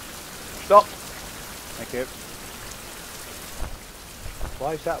 Stop. Thank you.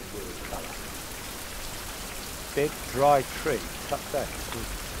 Why is that weird colour? Big dry tree. Tucked there.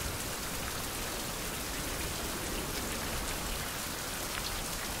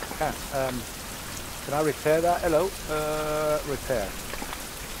 Can I repair that? Hello. Repair.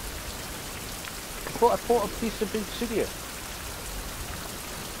 I bought a piece of obsidian.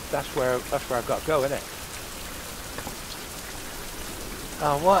 That's where I've got to go, isn't it?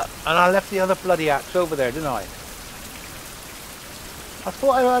 Oh, what? And I left the other bloody axe over there, didn't I? I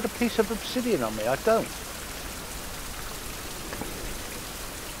thought I had a piece of obsidian on me. I don't.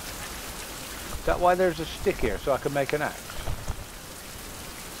 Is that why there's a stick here, so I can make an axe?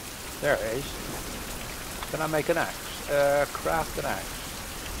 There it is. Can I make an axe? Craft an axe.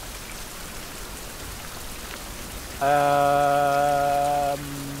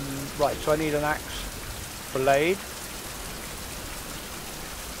 Right, so I need an axe blade.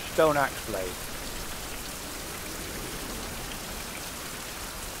 Stone axe blade.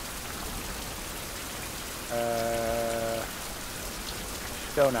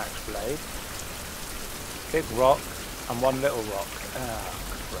 Stone axe blade. Big rock and one little rock. Ah,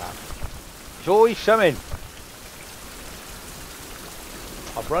 crap. It's always something.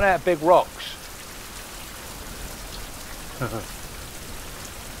 I've run out of big rocks.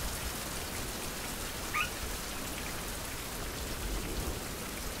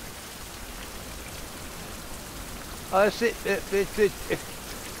 Oh, that's it.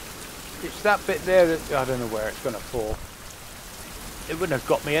 It's that bit there that I don't know where it's going to fall. It wouldn't have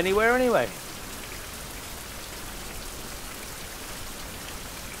got me anywhere anyway.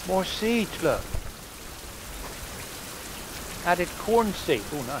 More seeds, look. Added corn seed.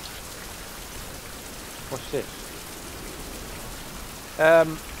 Oh, nice. What's this?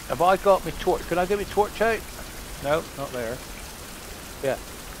 Have I got my torch? Can I get my torch out? No, not there. Yeah.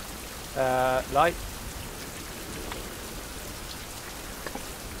 Light.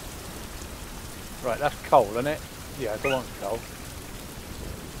 Right, that's coal, isn't it? Yeah, I don't want coal.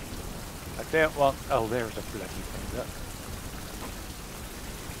 I don't want... Oh, there's a bloody thing, look.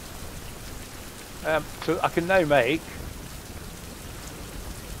 So I can now make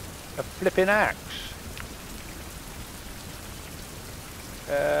a flipping axe.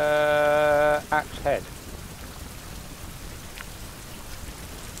 Axe head.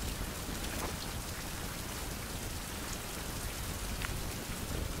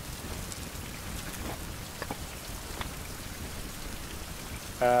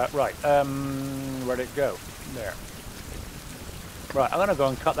 Right, where'd it go? There. Right, I'm going to go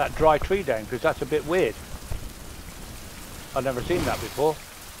and cut that dry tree down because that's a bit weird. I've never seen that before.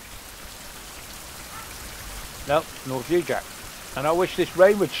 No, no view jack. And I wish this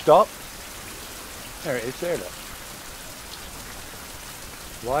rain would stop. There it is, there look.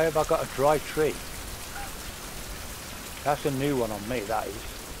 Why have I got a dry tree? That's a new one on me, that is.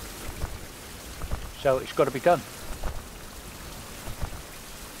 So it's got to be done.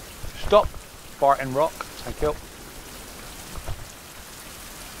 Stop farting rock, thank you.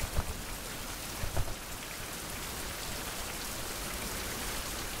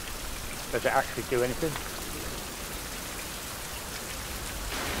 Does it actually do anything?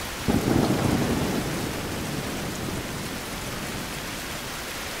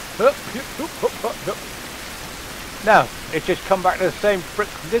 No, it just come back to the same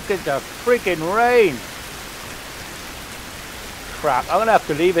look at the freaking rain. Crap, I'm gonna have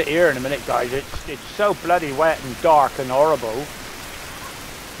to leave it here in a minute, guys. It's so bloody wet and dark and horrible.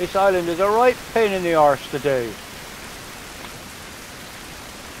 This island is a right pain in the arse to do.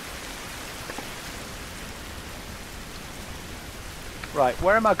 Right,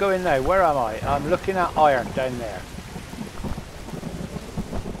 where am I going now? Where am I? I'm looking at iron down there.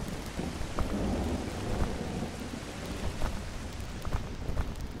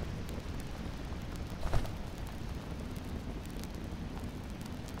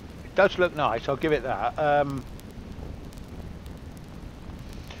 It does look nice, I'll give it that.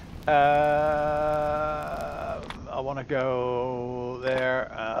 I want to go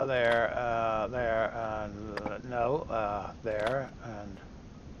there, there, and no, there, and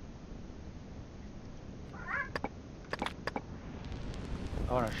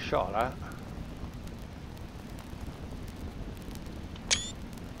I want a shot at that.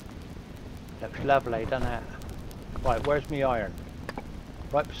 Looks lovely, doesn't it? Right, where's my iron?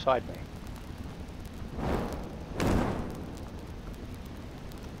 Right beside me.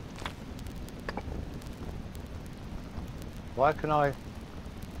 Why can I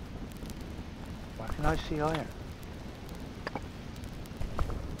see iron?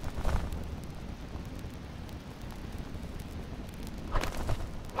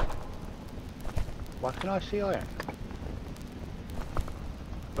 Why can I see iron?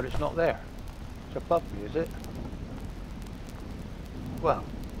 But it's not there. It's above me, is it? Well.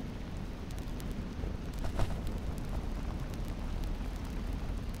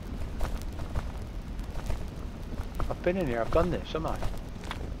 I've been in here, I've done this, haven't I?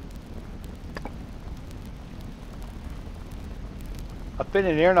 I've been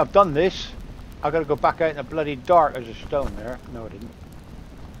in here and I've done this. I've got to go back out in the bloody dark. There's a stone there. No, I didn't.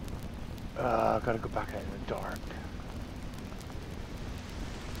 I've got to go back out in the dark.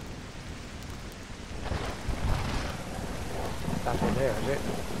 That's it there, is it?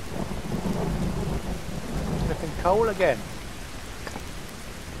 Flipping coal again.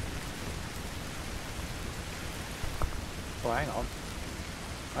 Oh, hang on.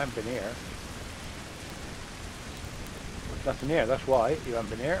 I haven't been here. There's nothing here, that's why you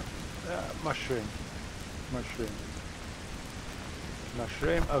haven't been here. Mushroom. Mushroom.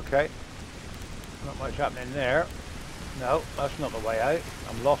 Mushroom, okay. Not much happening there. No, that's not the way out.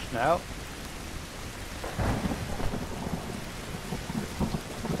 I'm lost now.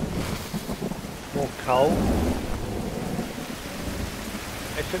 More coal.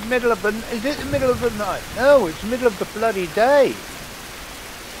 It's the middle of the... Is it the middle of the night? No, it's the middle of the bloody day.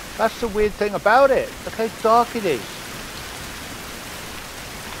 That's the weird thing about it. Look how dark it is.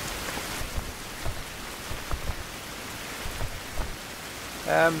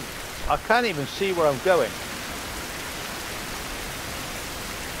 I can't even see where I'm going.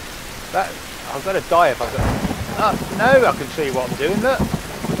 I've got to die if I go... Oh, now I can see what I'm doing, look.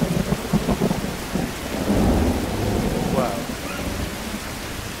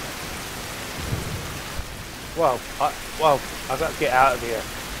 Well, I've got to get out of here.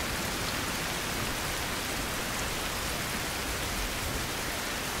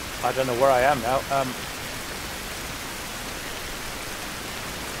 I don't know where I am now.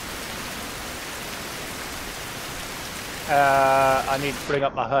 I need to bring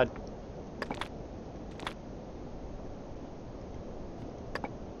up my HUD.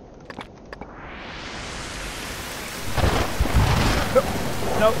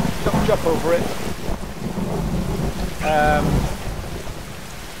 No, don't jump over it. I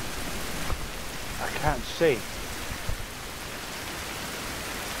can't see.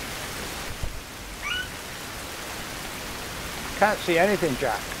 Can't see anything,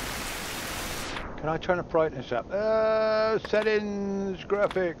 Jack. Can I turn the brightness up? Settings,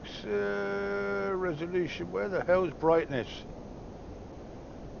 graphics, resolution. Where the hell is brightness?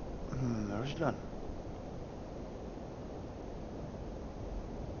 There's none.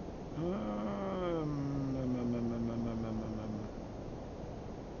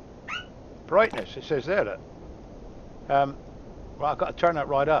 Brightness, it says there that. Well, I've got to turn that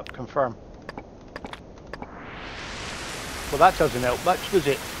right up, confirm. Well, that doesn't help much, does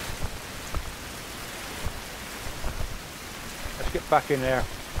it? Let's get back in there.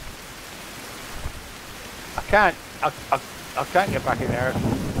 I can't get back in there.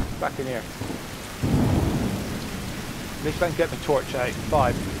 Back in here. At least I can get my torch out.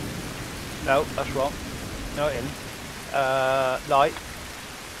 5. No, that's wrong. No, it isn't. Light.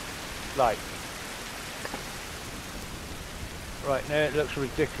 light. Right now it looks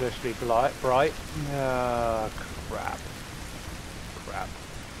ridiculously bright. Ah, crap. Crap.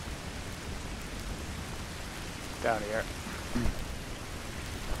 Down here.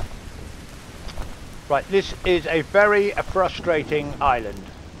 Right, this is a very frustrating island.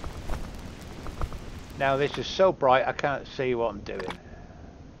 Now this is so bright I can't see what I'm doing.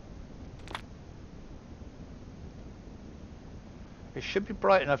 It should be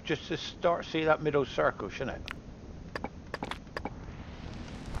bright enough just to start see that middle circle, shouldn't it?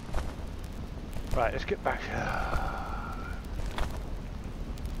 Right, let's get back.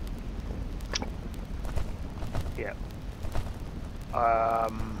 Yeah.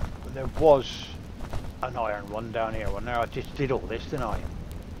 There was an iron one down here. Well, now I just did all this, didn't I?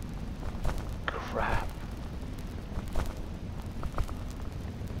 Crap.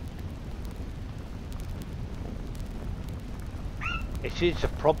 It is a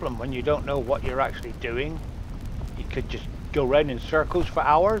problem when you don't know what you're actually doing. You could just go around in circles for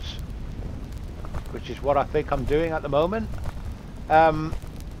hours, which is what I think I'm doing at the moment. Oh,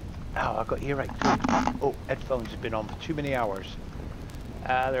 I got earache. Oh, headphones have been on for too many hours.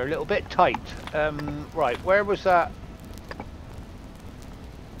 They're a little bit tight. Right, where was that?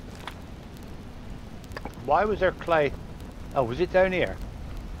 Why was there clay? Oh, was it down here?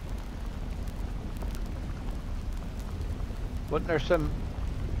 Wasn't there some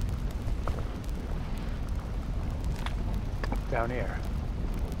down here?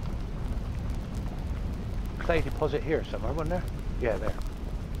 Clay deposit here somewhere, wasn't there? Yeah, there.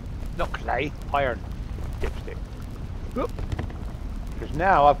 Not clay, iron. Dipstick. Because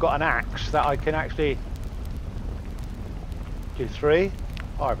now I've got an axe that I can actually do 3.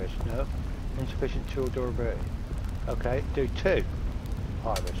 Harvest, no. Insufficient tool durability. Okay, do 2.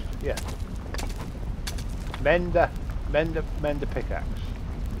 Harvest, yeah. Mend the pickaxe.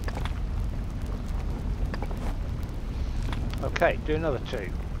 Okay, do another 2.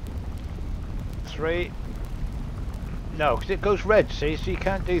 3. No, because it goes red, see, so you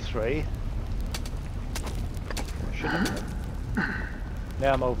can't do 3. Shouldn't have.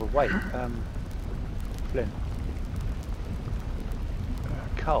 Now I'm overweight. Flint.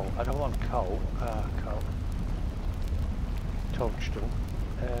 Coal. I don't want coal. Coal. Toadstool.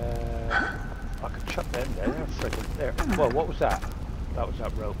 I could chuck them there. They're friggin' there. Well, what was that? That was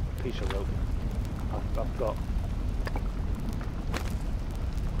that rope. Piece of rope. I've got.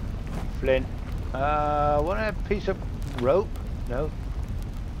 Flint. Want a piece of rope? No.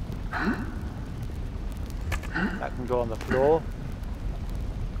 That can go on the floor.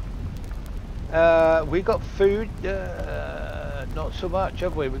 We got food, not so much,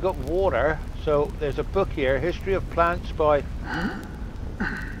 have we? We got water. So there's a book here, History of Plants by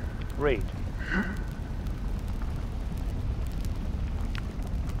Reed.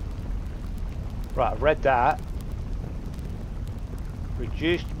 Right, I've read that.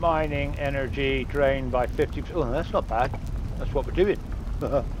 Reduced mining energy drained by 50%. Oh, that's not bad. That's what we're doing.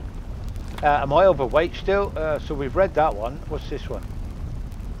 Am I overweight still? So we've read that one. What's this one?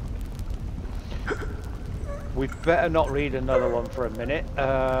 We better not read another one for a minute.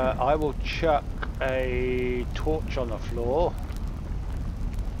 I will chuck a torch on the floor.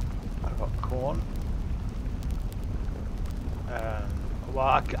 I've got corn. Well,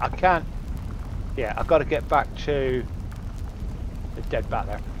 I can't. Yeah, I've got to get back to the dead back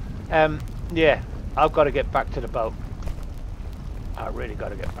there. Yeah, I've got to get back to the boat. I really got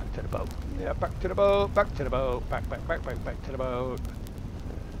to get back to the boat. Yeah, back to the boat, back to the boat, back to the boat.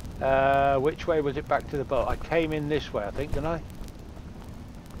 Which way was it back to the boat? I came in this way, I think, didn't I?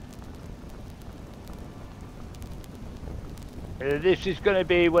 This is going to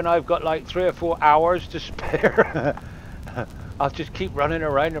be when I've got like 3 or 4 hours to spare. I'll just keep running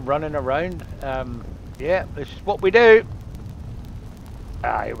around and running around. Yeah, this is what we do.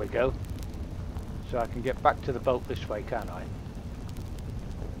 Ah, here we go. So I can get back to the boat this way, can't I?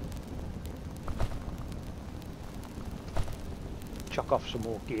 Chuck off some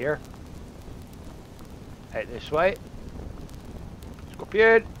more gear. Out this way.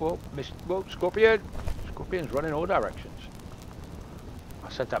 Scorpion! Whoa, missed. Whoa, scorpion! Scorpion's running all directions. I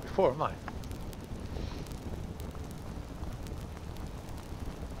said that before, haven't I?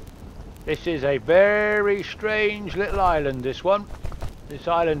 This is a very strange little island, this one. This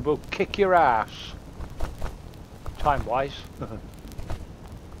island will kick your ass. Time-wise.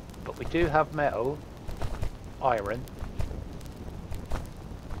 But we do have metal. Iron.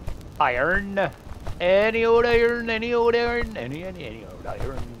 Iron. Any old iron, any old iron, any old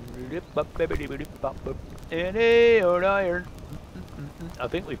iron. Any old iron. I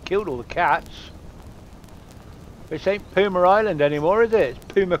think we've killed all the cats. This ain't Puma Island anymore, is it? It's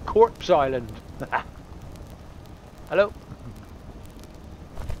Puma Corpse Island. Hello?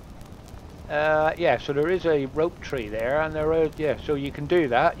 Yeah, so there is a rope tree there, and there is, yeah, so you can do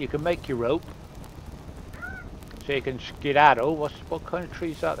that. You can make your rope. So you can skedaddle. What kind of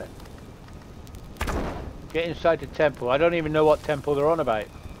tree is that then? Get inside the temple. I don't even know what temple they're on about.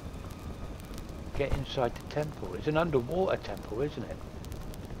 Get inside the temple. It's an underwater temple, isn't it?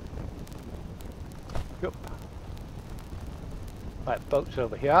 Yep. Right, boat's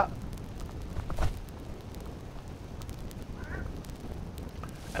over here.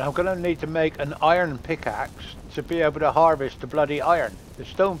 And I'm going to need to make an iron pickaxe to be able to harvest the bloody iron. The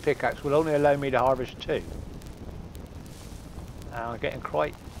stone pickaxe will only allow me to harvest 2. And I'm getting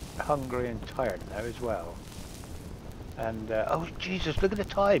quite hungry and tired now as well. And, oh Jesus, look at the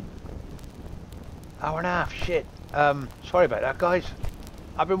time. Hour and a half, shit. Sorry about that, guys.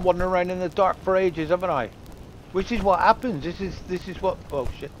 I've been wandering around in the dark for ages, haven't I? Which is what happens. This is what, oh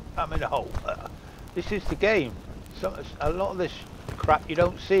shit, I'm in a hole. This is the game. So, a lot of this crap you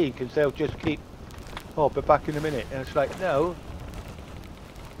don't see because they'll just keep, oh, be back in a minute. And it's like, no.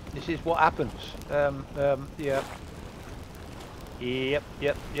 This is what happens. Yeah. Yep.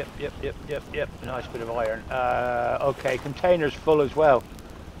 Nice bit of iron. Okay, container's full as well.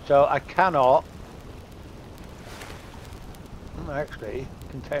 So I cannot... Actually,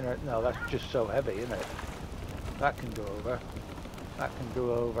 container... No, that's just so heavy, isn't it? That can go over. That can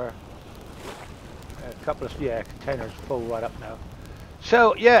go over. A couple of... Yeah, container's full right up now.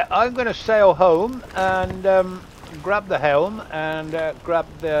 So, yeah, I'm going to sail home and grab the helm and grab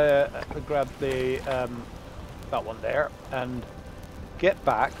the that one there and get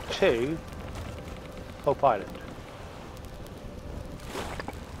back to Hope Island.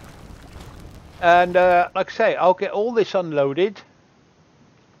 And like I say, I'll get all this unloaded.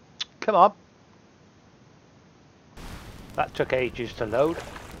 Come on. That took ages to load.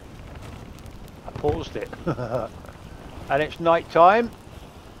 I paused it. And it's night time.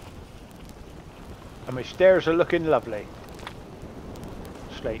 And my stairs are looking lovely.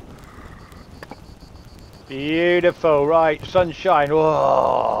 Sleep. Beautiful, right, sunshine.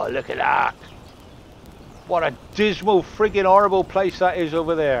 Oh, look at that. What a dismal, friggin' horrible place that is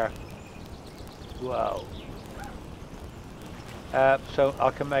over there. Wow. So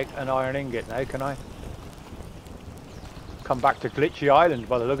I can make an iron ingot now, can I? Come back to Glitchy Island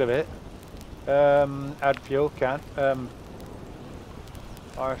by the look of it. Add fuel, can't.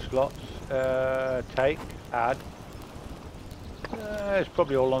 Fire slots, take, add. It's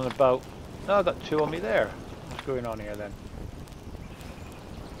probably all on the boat. No, I've got 2 on me there. What's going on here then?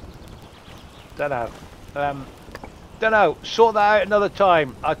 Don't know. Sort that out another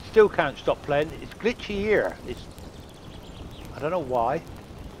time. I still can't stop playing. It's glitchy here. I don't know why.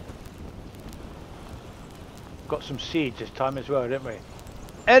 Got some seeds this time as well, didn't we?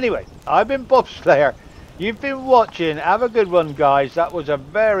 Anyway, I've been BobSlayer. You've been watching. Have a good one, guys. That was a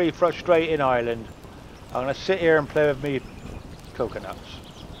very frustrating island. I'm going to sit here and play with me coconuts.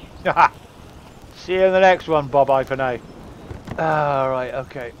 See you in the next one, Bob. Bye for now. Alright,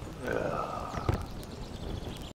 okay. Ugh.